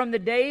 From the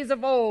days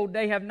of old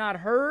they have not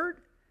heard,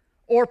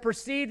 or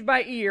perceived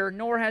by ear,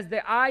 nor has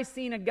the eye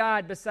seen a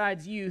God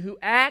besides you, who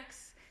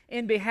acts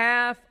in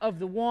behalf of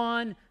the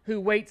one who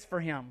waits for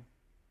Him.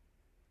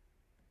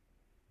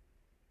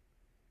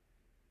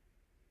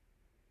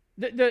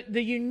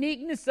 The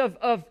uniqueness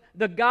of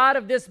the God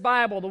of this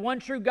Bible, the one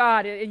true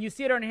God, and you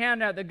see it on your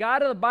handout, the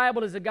God of the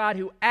Bible is a God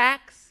who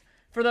acts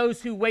for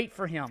those who wait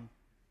for Him.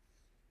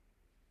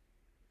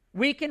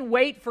 We can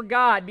wait for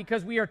God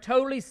because we are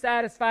totally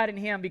satisfied in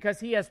Him, because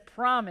He has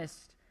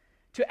promised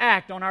to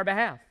act on our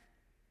behalf.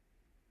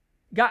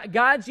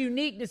 God's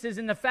uniqueness is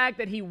in the fact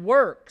that He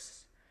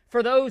works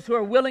for those who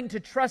are willing to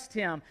trust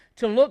Him,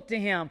 to look to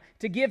Him,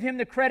 to give Him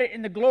the credit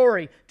and the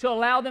glory, to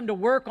allow them to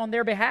work on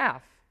their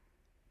behalf.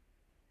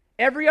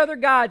 Every other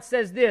God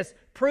says this: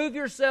 prove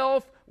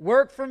yourself,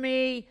 work for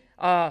me,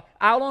 I'll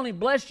only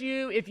bless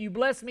you if you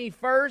bless me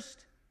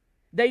first.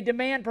 They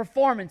demand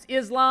performance.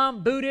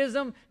 Islam,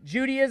 Buddhism,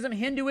 Judaism,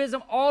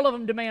 Hinduism, all of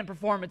them demand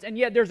performance. And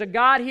yet there's a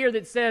God here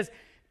that says,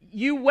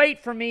 you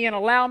wait for me and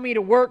allow me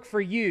to work for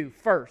you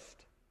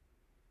first.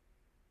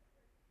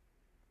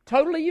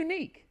 Totally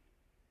unique.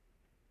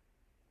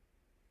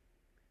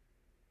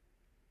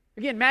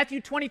 Again,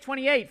 Matthew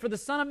 20:28, for the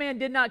Son of Man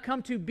did not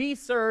come to be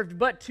served,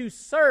 but to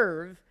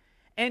serve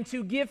and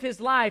to give His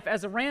life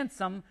as a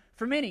ransom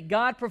for many.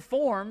 God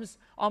performs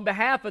on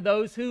behalf of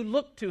those who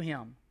look to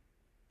Him,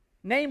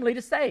 namely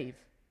to save.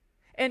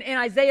 And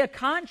Isaiah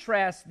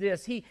contrasts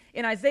this.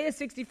 In Isaiah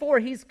 64,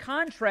 he's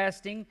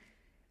contrasting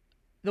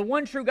the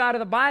one true God of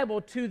the Bible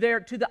to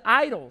the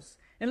idols.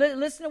 And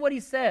listen to what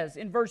he says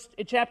in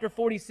chapter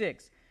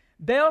 46.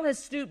 Baal has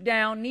stooped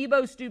down,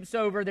 Nebo stoops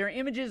over, their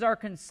images are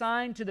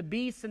consigned to the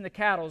beasts and the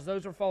cattle.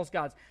 Those are false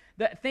gods.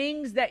 The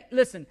things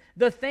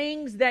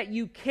that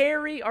you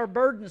carry are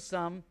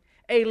burdensome,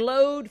 a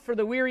load for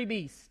the weary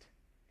beast.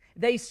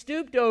 They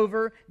stooped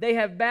over, they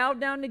have bowed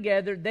down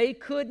together, they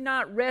could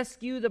not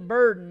rescue the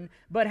burden,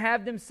 but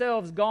have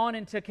themselves gone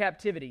into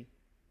captivity.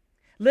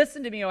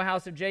 Listen to me, O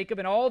house of Jacob,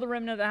 and all the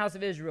remnant of the house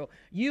of Israel,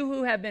 you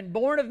who have been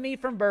born of me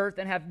from birth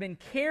and have been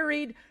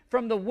carried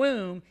from the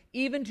womb,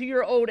 even to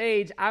your old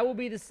age, I will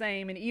be the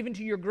same, and even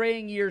to your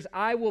graying years,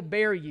 I will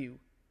bear you.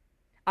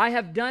 I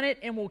have done it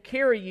and will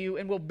carry you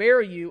and will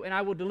bear you, and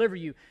I will deliver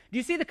you. Do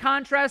you see the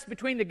contrast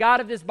between the God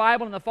of this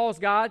Bible and the false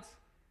gods?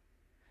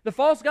 The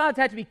false gods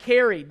had to be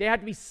carried. They had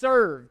to be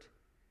served.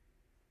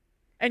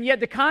 And yet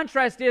the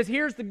contrast is,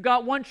 here's the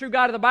God, one true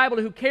God of the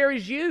Bible who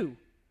carries you,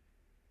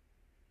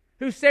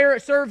 who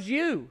serves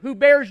you, who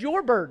bears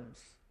your burdens.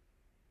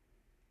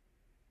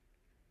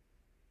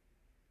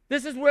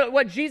 This is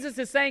what Jesus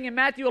is saying in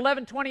Matthew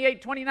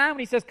 11:28-29 when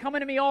He says, come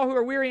unto me all who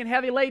are weary and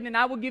heavy laden, and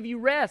I will give you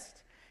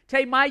rest.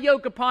 Take my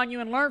yoke upon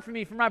you and learn from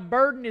me, for my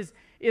burden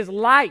is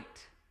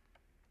light.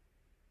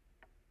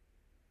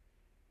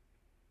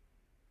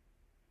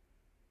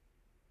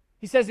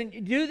 He says, and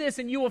do this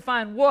and you will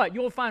find what?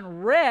 You will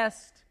find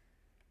rest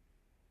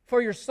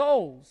for your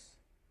souls.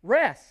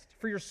 Rest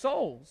for your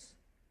souls.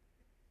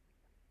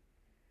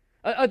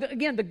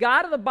 Again, the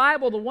God of the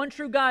Bible, the one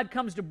true God,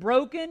 comes to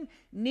broken,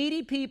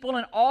 needy people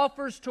and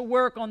offers to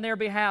work on their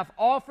behalf,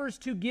 offers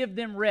to give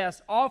them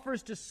rest,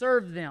 offers to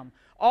serve them,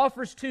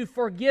 offers to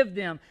forgive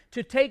them,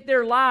 to take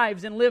their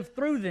lives and live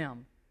through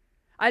them.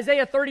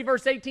 Isaiah 30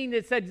 verse 18,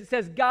 it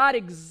says God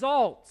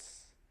exalts.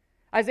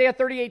 Isaiah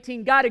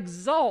 30:18, God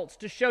exalts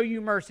to show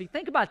you mercy.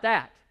 Think about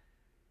that.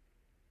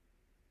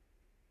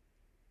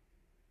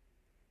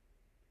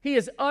 He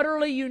is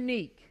utterly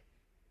unique,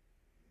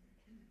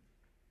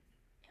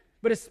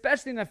 but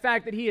especially in the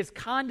fact that He has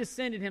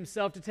condescended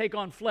Himself to take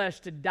on flesh,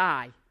 to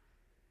die,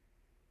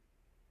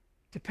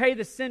 to pay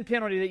the sin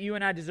penalty that you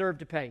and I deserve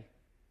to pay.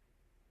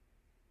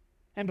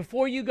 And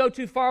before you go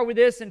too far with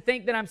this and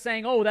think that I'm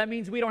saying, oh, that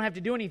means we don't have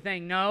to do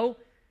anything. No.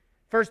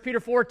 1 Peter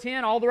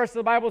 4:10, all the rest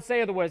of the Bible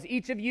say otherwise.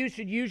 Each of you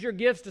should use your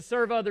gifts to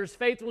serve others,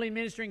 faithfully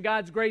ministering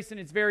God's grace in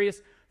its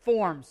various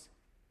forms.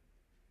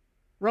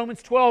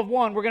 Romans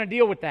 12:1, we're going to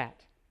deal with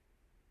that.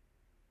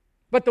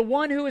 But the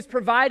one who is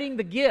providing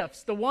the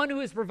gifts, the one who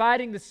is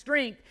providing the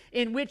strength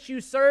in which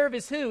you serve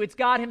is who? It's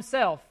God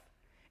Himself.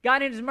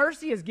 God in His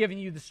mercy has given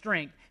you the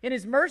strength. In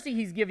His mercy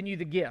He's given you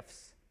the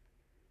gifts.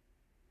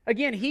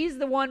 Again, He's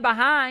the one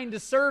behind the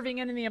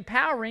serving and the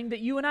empowering that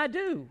you and I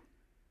do.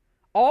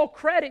 All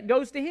credit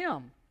goes to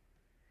Him.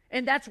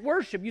 And that's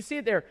worship. You see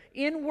it there.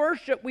 In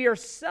worship, we are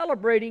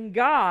celebrating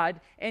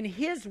God and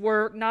His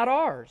work, not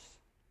ours.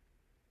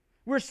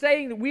 We're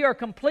saying that we are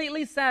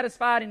completely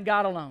satisfied in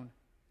God alone.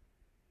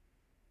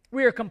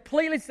 We are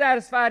completely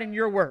satisfied in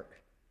your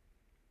work.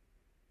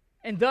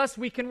 And thus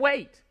we can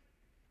wait.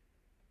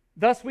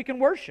 Thus we can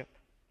worship.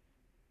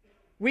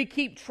 We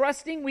keep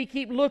trusting, we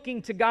keep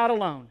looking to God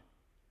alone.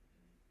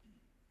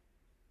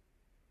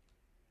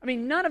 I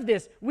mean, none of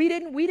this. We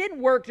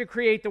didn't work to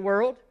create the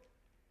world.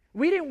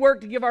 We didn't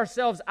work to give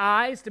ourselves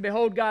eyes to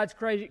behold God's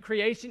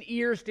creation,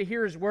 ears to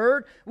hear His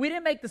word. We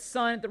didn't make the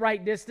sun at the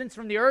right distance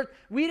from the earth.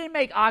 We didn't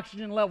make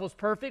oxygen levels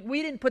perfect.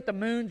 We didn't put the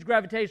moon's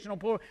gravitational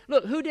pull.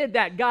 Look, who did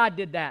that? God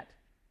did that.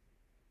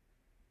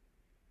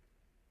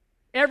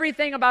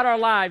 Everything about our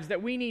lives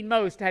that we need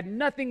most had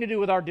nothing to do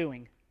with our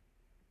doing.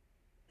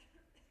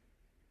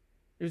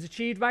 It was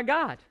achieved by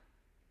God.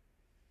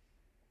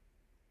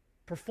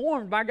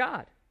 Performed by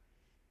God.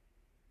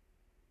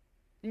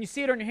 And you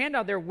see it on your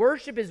handout there.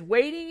 Worship is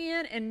waiting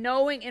in and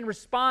knowing and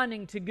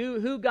responding to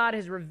who God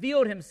has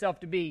revealed himself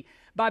to be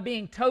by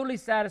being totally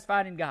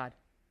satisfied in God.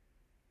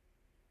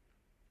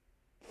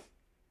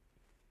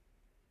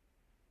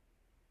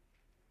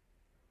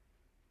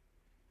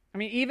 I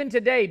mean, even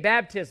today,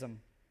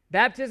 baptism.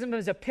 Baptism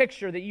is a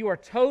picture that you are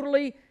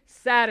totally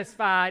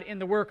satisfied in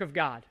the work of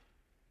God.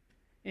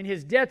 In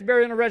his death,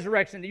 burial, and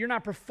resurrection, that you're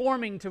not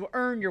performing to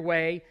earn your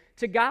way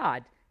to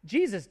God.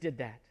 Jesus did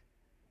that.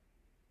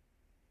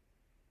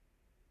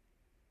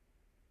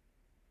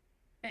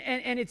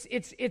 And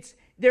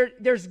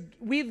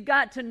we've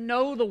got to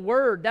know the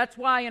Word. That's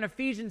why in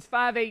Ephesians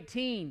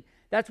 5:18,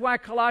 that's why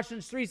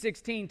Colossians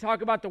 3:16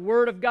 talk about the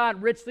Word of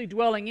God richly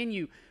dwelling in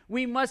you.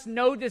 We must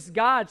know this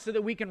God so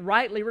that we can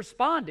rightly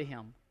respond to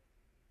Him.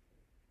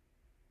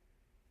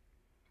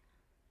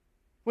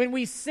 When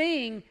we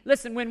sing,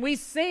 listen, when we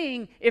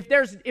sing, if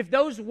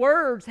those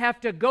words have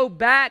to go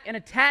back and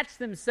attach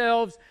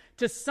themselves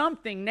to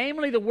something,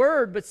 namely the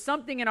Word, but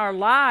something in our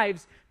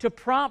lives to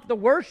prompt the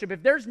worship,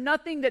 if there's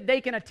nothing that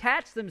they can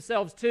attach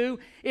themselves to,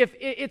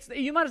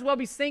 you might as well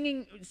be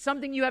singing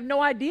something you have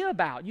no idea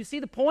about. You see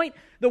the point?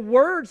 The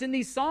words in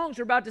these songs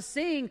we're about to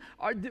sing,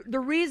 are the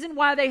reason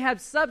why they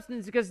have substance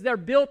is because they're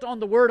built on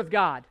the Word of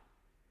God.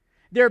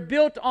 They're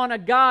built on a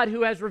God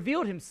who has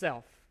revealed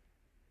Himself.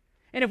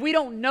 And if we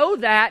don't know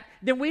that,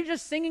 then we're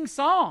just singing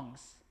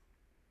songs.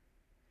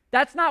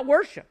 That's not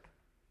worship.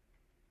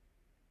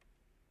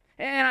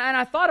 And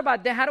I thought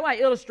about that. How do I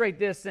illustrate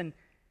this? And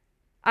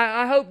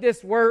I hope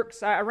this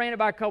works. I ran it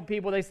by a couple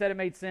people. They said it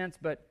made sense,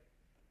 but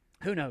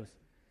who knows?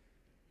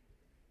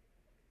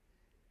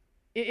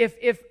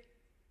 If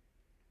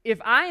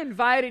I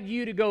invited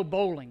you to go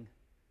bowling,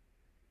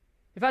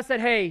 if I said,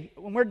 hey,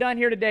 when we're done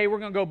here today, we're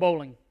going to go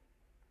bowling.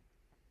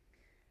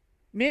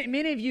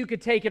 Many of you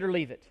could take it or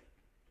leave it.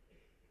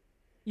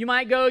 You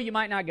might go, you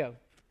might not go.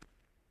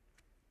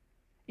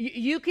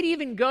 You could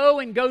even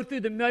go through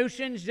the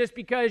motions just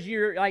because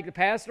you're like the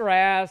pastor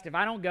asked. If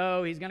I don't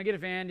go, he's going to get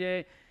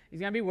offended. He's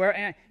going to be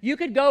worried. You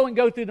could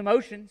go through the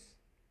motions.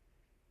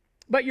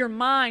 But your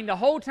mind, the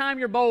whole time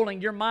you're bowling,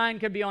 your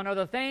mind could be on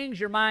other things.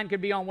 Your mind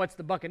could be on what's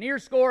the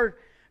Buccaneers scored.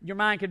 Your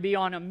mind could be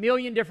on a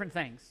million different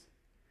things.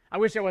 I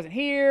wish I wasn't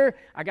here.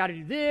 I got to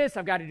do this.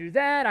 I've got to do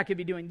that. I could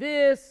be doing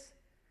this.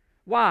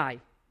 Why?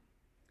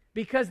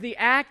 Because the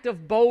act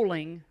of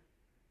bowling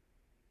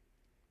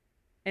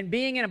and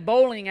being in a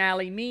bowling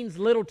alley means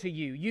little to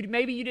you.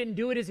 Maybe you didn't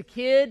do it as a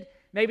kid.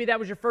 Maybe that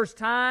was your first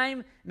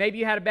time. Maybe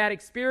you had a bad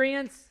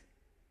experience.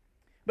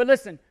 But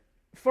listen,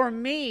 for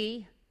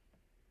me,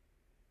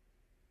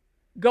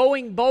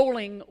 going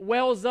bowling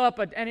wells up,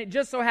 and it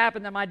just so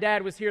happened that my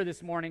dad was here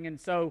this morning,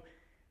 and so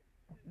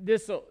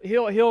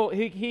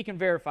he can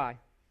verify.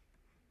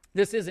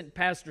 This isn't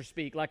pastor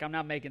speak, like I'm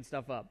not making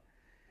stuff up,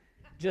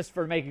 just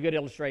for make a good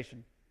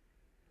illustration.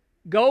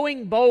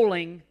 Going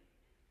bowling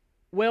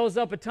wells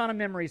up a ton of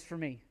memories for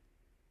me,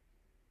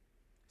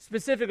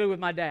 specifically with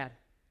my dad.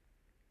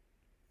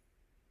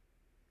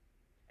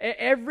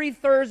 Every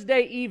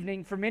Thursday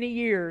evening for many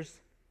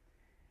years,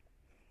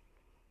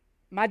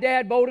 my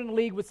dad bowled in a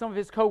league with some of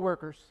his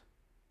coworkers,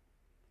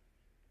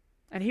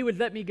 and he would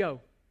let me go.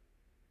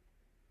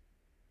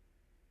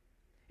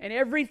 And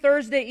every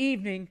Thursday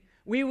evening,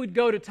 we would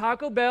go to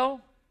Taco Bell.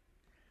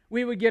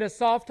 We would get a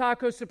soft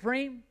taco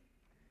supreme.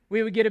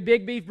 We would get a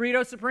big beef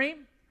burrito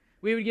supreme.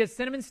 We would get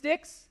cinnamon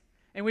sticks.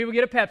 And we would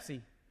get a Pepsi.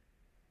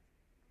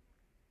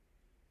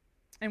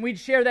 And we'd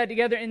share that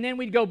together, and then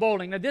we'd go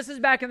bowling. Now, this is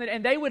back in the day,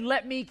 and they would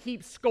let me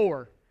keep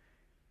score.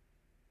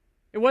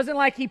 It wasn't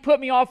like he put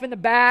me off in the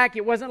back.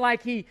 It wasn't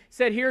like he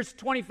said, here's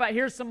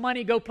some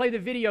money, go play the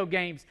video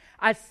games.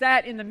 I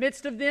sat in the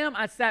midst of them,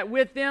 I sat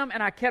with them,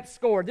 and I kept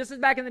score. This is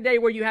back in the day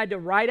where you had to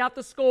write out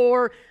the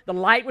score, the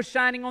light was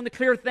shining on the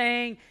clear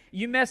thing,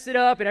 you messed it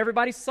up, and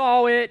everybody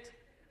saw it.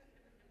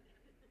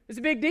 It's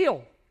a big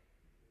deal.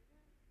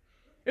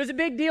 It was a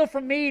big deal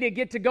for me to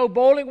get to go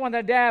bowling with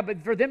my dad,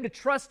 but for them to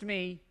trust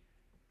me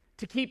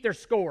to keep their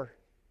score.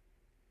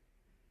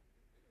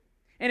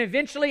 And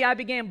eventually I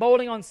began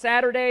bowling on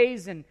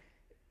Saturdays, and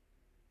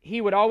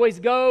he would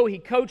always go. He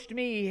coached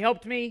me. He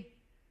helped me.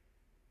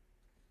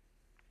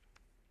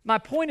 My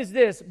point is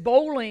this: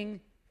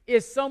 bowling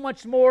is so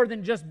much more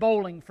than just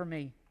bowling for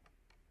me.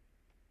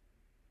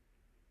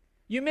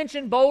 You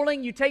mentioned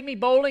bowling. You take me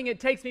bowling, it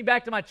takes me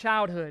back to my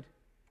childhood.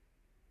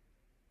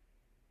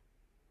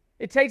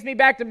 It takes me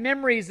back to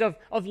memories of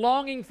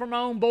longing for my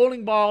own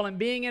bowling ball and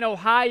being in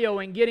Ohio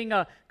and getting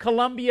a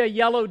Columbia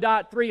Yellow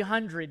Dot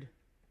 300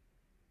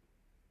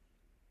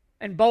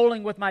 and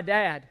bowling with my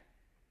dad.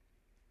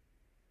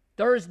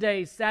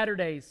 Thursdays,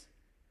 Saturdays.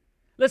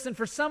 Listen,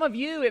 for some of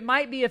you, it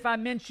might be if I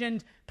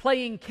mentioned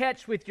playing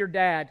catch with your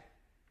dad.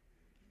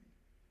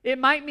 It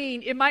might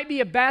be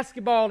a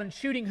basketball and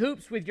shooting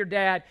hoops with your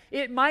dad.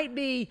 It might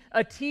be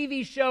a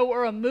TV show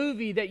or a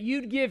movie that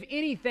you'd give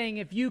anything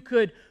if you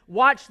could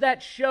watch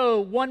that show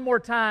one more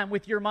time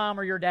with your mom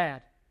or your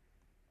dad.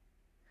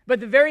 But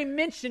the very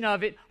mention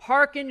of it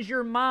harkens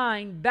your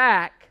mind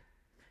back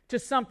to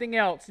something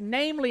else,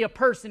 namely a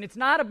person. It's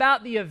not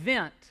about the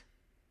event.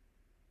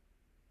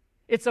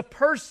 It's a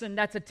person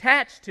that's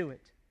attached to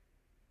it.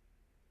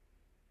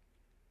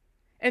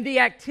 And the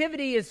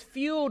activity is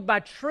fueled by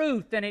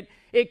truth, and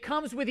it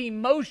comes with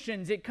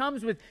emotions, it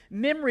comes with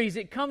memories,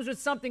 it comes with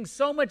something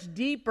so much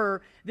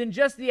deeper than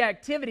just the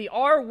activity.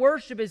 Our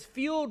worship is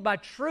fueled by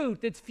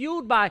truth. It's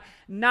fueled by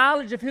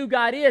knowledge of who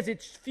God is.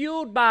 It's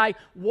fueled by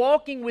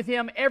walking with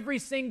Him every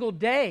single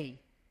day.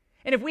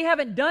 And if we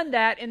haven't done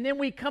that, and then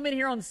we come in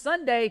here on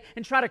Sunday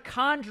and try to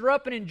conjure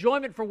up an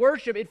enjoyment for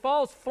worship, it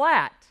falls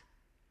flat.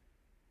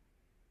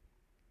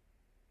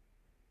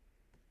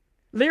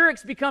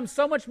 Lyrics become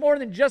so much more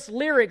than just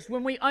lyrics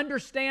when we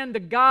understand the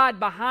God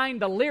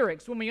behind the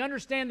lyrics, when we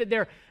understand that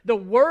they're the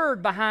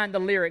word behind the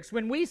lyrics.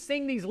 When we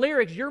sing these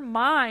lyrics, your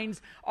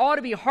minds ought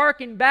to be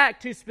hearkened back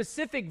to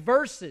specific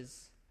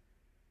verses.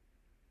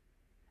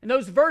 And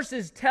those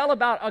verses tell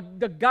about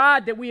the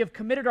God that we have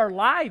committed our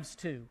lives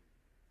to.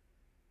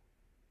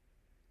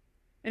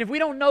 And if we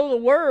don't know the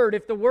Word,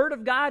 if the Word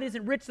of God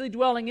isn't richly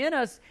dwelling in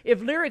us,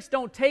 if lyrics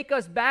don't take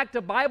us back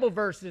to Bible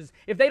verses,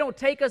 if they don't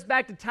take us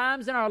back to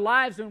times in our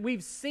lives when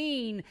we've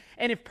seen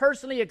and have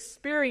personally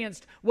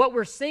experienced what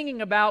we're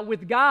singing about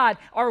with God,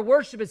 our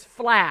worship is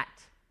flat.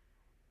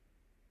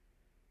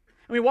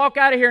 And we walk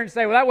out of here and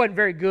say, well, that wasn't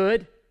very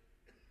good.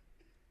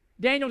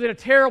 Daniel did a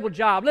terrible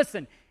job.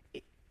 Listen,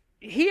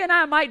 he and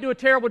I might do a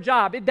terrible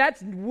job.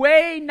 That's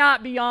way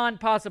not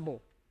beyond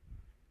possible.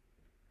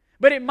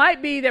 But it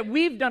might be that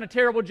we've done a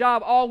terrible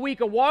job all week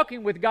of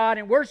walking with God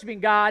and worshiping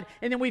God,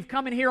 and then we've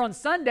come in here on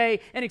Sunday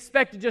and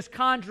expect to just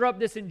conjure up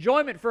this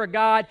enjoyment for a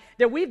God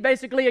that we've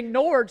basically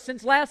ignored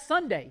since last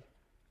Sunday.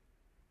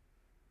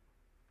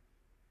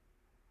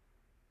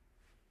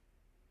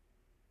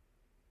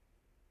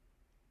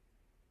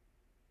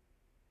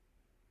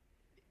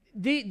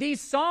 These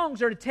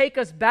songs are to take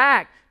us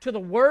back to the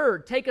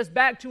Word, take us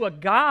back to a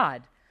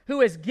God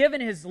who has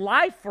given His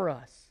life for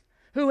us.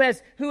 Who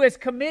has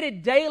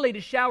committed daily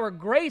to shower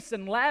grace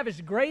and lavish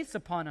grace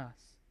upon us,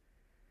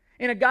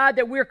 in a God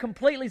that we're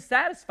completely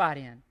satisfied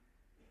in.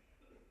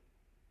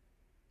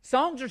 These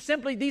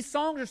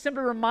songs are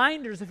simply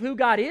reminders of who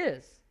God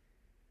is.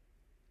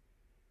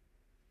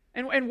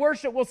 And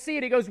worship, we'll see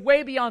it goes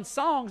way beyond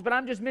songs, but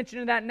I'm just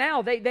mentioning that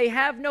now. They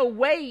have no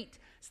weight.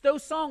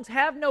 Those songs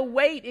have no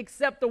weight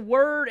except the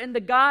Word and the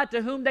God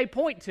to whom they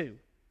point to.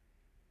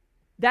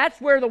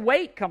 That's where the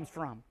weight comes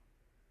from.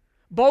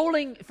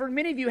 Bowling, for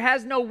many of you,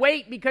 has no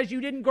weight because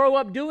you didn't grow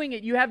up doing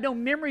it. You have no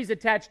memories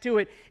attached to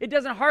it. It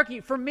doesn't harken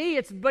you. For me,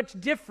 it's much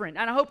different.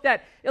 And I hope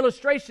that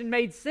illustration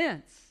made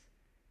sense.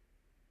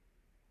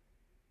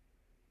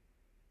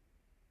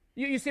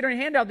 You see it on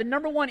your handout. The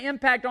number one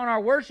impact on our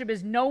worship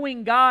is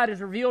knowing God is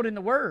revealed in the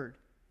Word.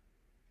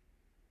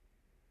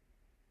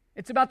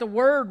 It's about the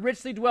Word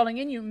richly dwelling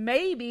in you.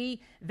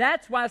 Maybe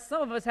that's why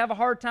some of us have a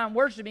hard time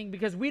worshiping,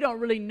 because we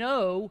don't really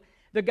know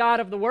the God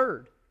of the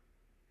Word.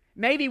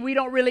 Maybe we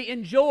don't really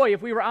enjoy,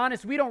 if we were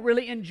honest, we don't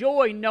really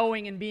enjoy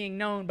knowing and being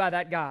known by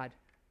that God.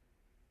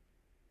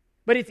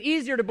 But it's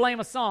easier to blame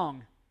a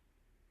song.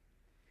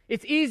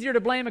 It's easier to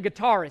blame a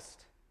guitarist.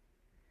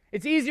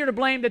 It's easier to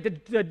blame that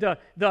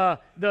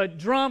the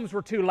drums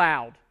were too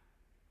loud.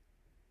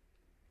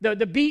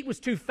 The beat was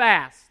too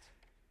fast.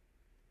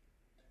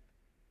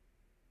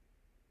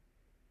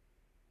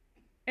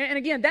 And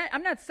again,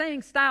 I'm not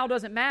saying style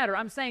doesn't matter.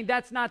 I'm saying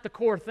that's not the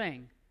core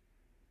thing.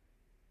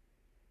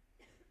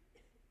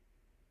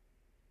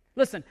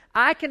 Listen,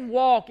 I can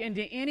go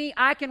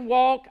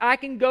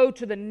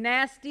to the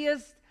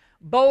nastiest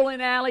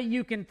bowling alley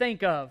you can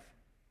think of.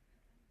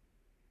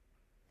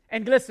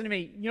 And listen to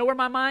me, you know where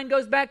my mind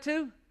goes back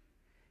to?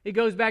 It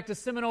goes back to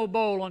Seminole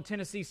Bowl on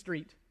Tennessee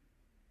Street.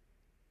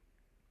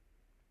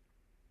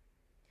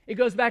 It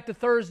goes back to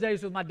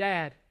Thursdays with my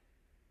dad.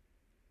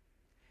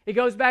 It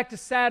goes back to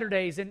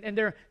Saturdays, and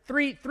there are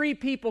three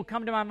people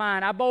come to my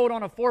mind. I bowled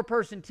on a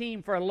 4-person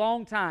team for a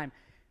long time.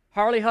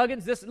 Harley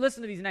Huggins,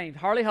 listen to these names.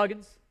 Harley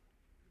Huggins,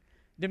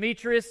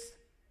 Demetrius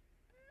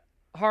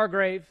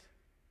Hargrave,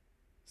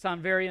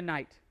 Sanveria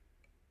Knight.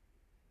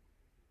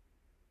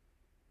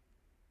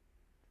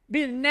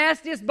 Be the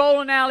nastiest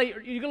bowling alley.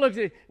 You can look at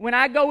it. When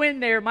I go in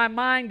there, my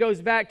mind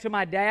goes back to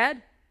my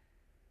dad.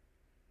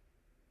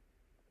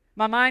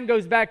 My mind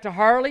goes back to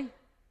Harley.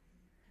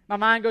 My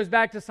mind goes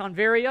back to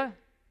Sanveria.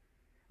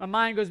 My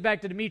mind goes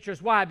back to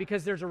Demetrius. Why?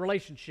 Because there's a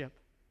relationship.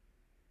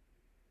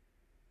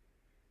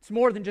 It's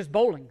more than just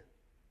bowling.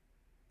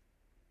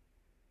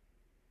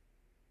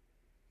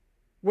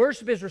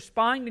 Worship is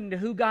responding to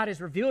who God has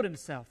revealed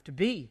Himself to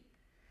be.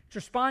 It's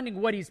responding to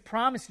what He's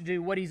promised to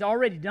do, what He's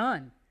already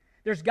done.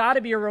 There's got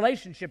to be a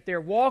relationship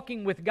there,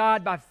 walking with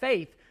God by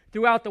faith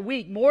throughout the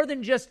week. More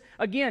than just,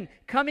 again,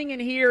 coming in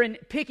here and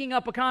picking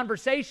up a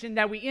conversation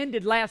that we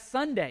ended last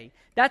Sunday.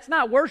 That's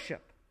not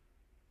worship.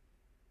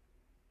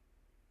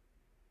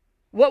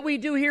 What we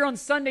do here on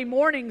Sunday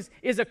mornings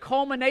is a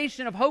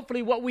culmination of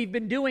hopefully what we've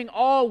been doing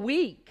all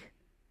week.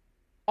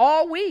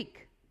 All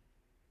week.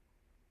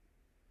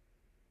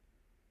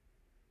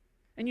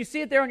 And you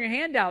see it there on your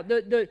handout.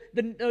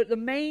 The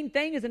main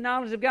thing is the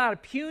knowledge of God. A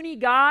puny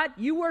God,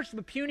 you worship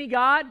a puny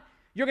God,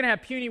 you're going to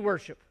have puny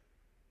worship.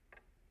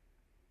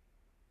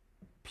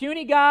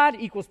 Puny God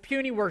equals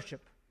puny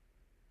worship.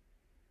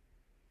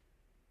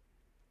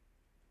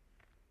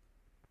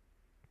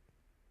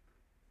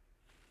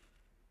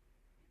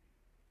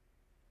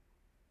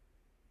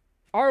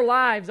 Our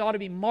lives ought to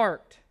be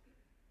marked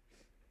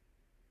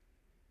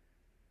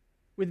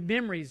with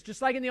memories,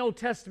 just like in the Old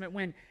Testament,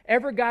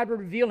 whenever God would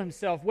reveal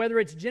himself, whether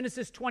it's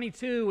Genesis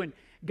 22 and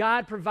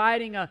God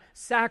providing a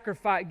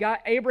sacrifice.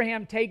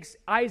 Abraham takes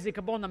Isaac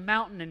up on the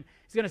mountain and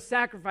he's going to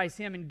sacrifice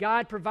him, and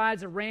God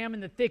provides a ram in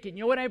the thicket.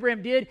 You know what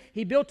Abraham did?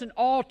 He built an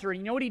altar, and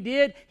you know what he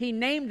did? He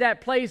named that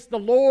place, "The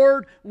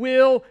Lord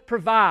Will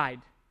Provide."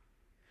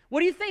 What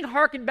do you think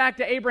harkened back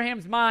to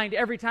Abraham's mind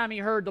every time he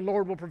heard "the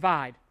Lord will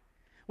provide"?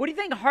 What do you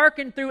think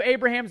harkened through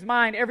Abraham's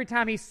mind every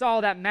time he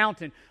saw that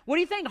mountain? What do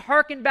you think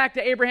harkened back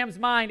to Abraham's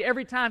mind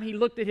every time he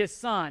looked at his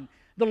son?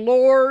 The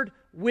Lord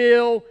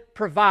will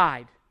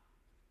provide.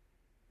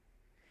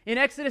 In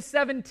Exodus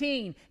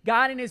 17,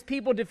 God and his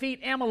people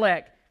defeat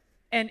Amalek,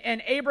 and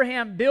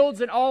Abraham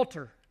builds an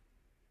altar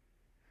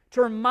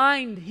to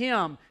remind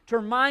him, to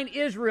remind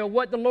Israel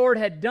what the Lord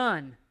had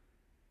done.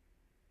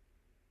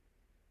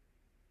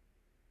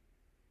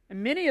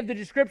 And many of the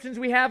descriptions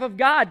we have of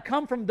God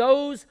come from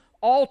those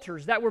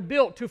altars that were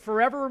built to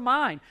forever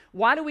remind.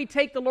 Why do we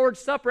take the Lord's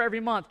Supper every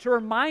month? To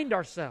remind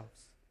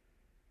ourselves.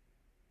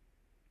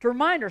 To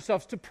remind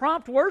ourselves, to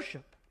prompt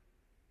worship.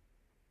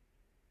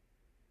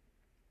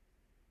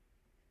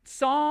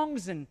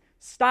 Songs and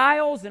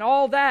styles and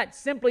all that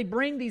simply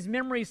bring these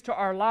memories to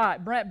our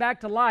life,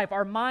 back to life.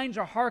 Our minds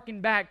are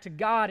hearkened back to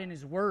God and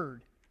His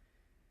Word.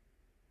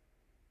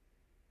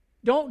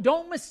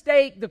 Don't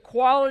mistake the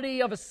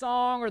quality of a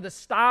song or the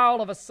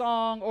style of a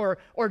song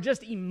or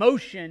just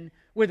emotion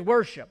with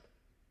worship.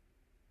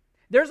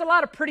 There's a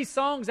lot of pretty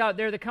songs out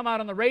there that come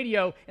out on the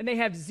radio and they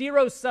have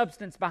zero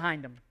substance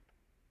behind them.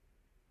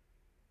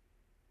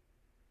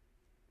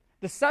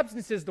 The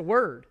substance is the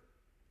Word.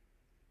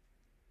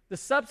 The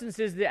substance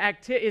is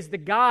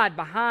the God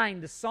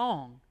behind the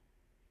song.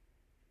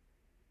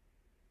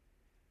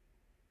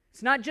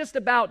 It's not just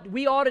about,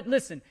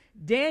 listen,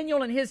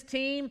 Daniel and his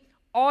team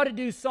ought to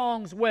do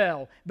songs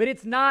well, but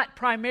it's not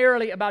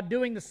primarily about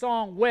doing the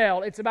song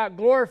well. It's about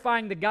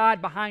glorifying the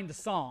God behind the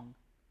song.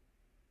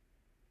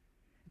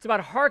 It's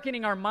about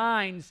hearkening our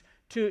minds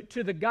to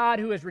the God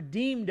who has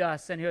redeemed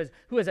us and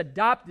who has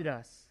adopted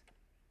us.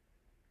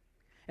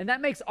 And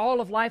that makes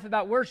all of life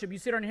about worship. You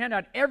sit on your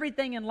handout,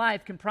 everything in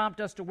life can prompt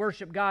us to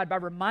worship God by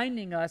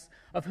reminding us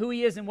of who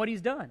He is and what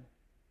He's done.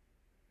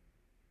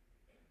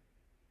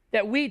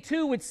 That we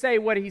too would say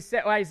what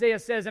Isaiah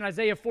says in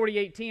Isaiah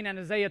 40:18 and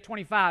Isaiah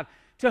 25.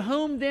 To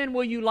whom then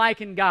will you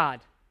liken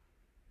God?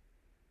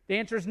 The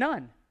answer is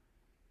none.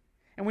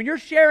 And when you're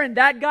sharing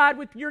that God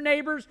with your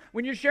neighbors,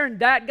 when you're sharing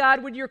that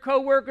God with your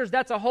coworkers,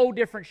 that's a whole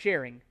different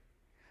sharing.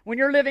 When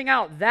you're living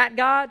out that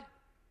God,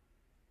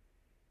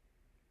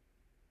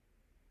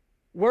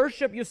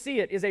 worship, you'll see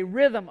it, is a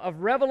rhythm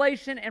of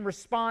revelation and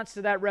response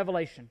to that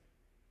revelation.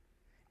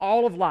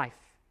 All of life.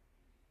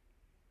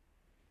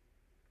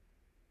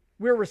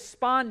 We're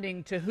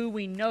responding to who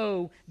we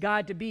know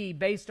God to be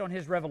based on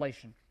His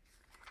revelation.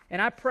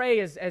 And I pray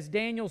as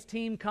Daniel's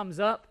team comes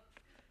up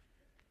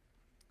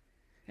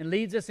and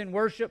leads us in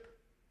worship,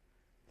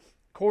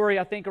 Corey,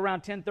 I think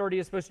around 10:30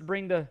 is supposed to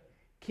bring the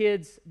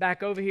kids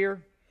back over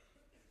here.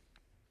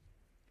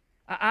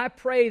 I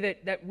pray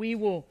that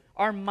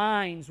our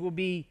minds will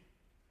be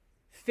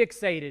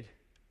fixated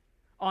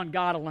on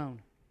God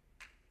alone.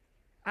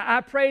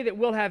 I pray that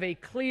we'll have a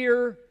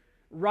clear,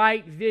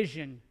 right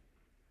vision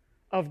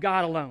of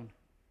God alone.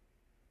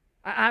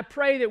 I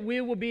pray that we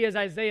will be as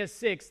Isaiah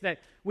 6, that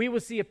we will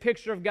see a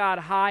picture of God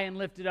high and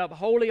lifted up.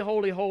 Holy,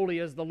 holy, holy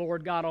is the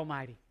Lord God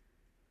Almighty.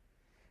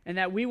 And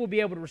that we will be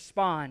able to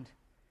respond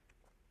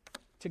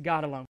to God alone.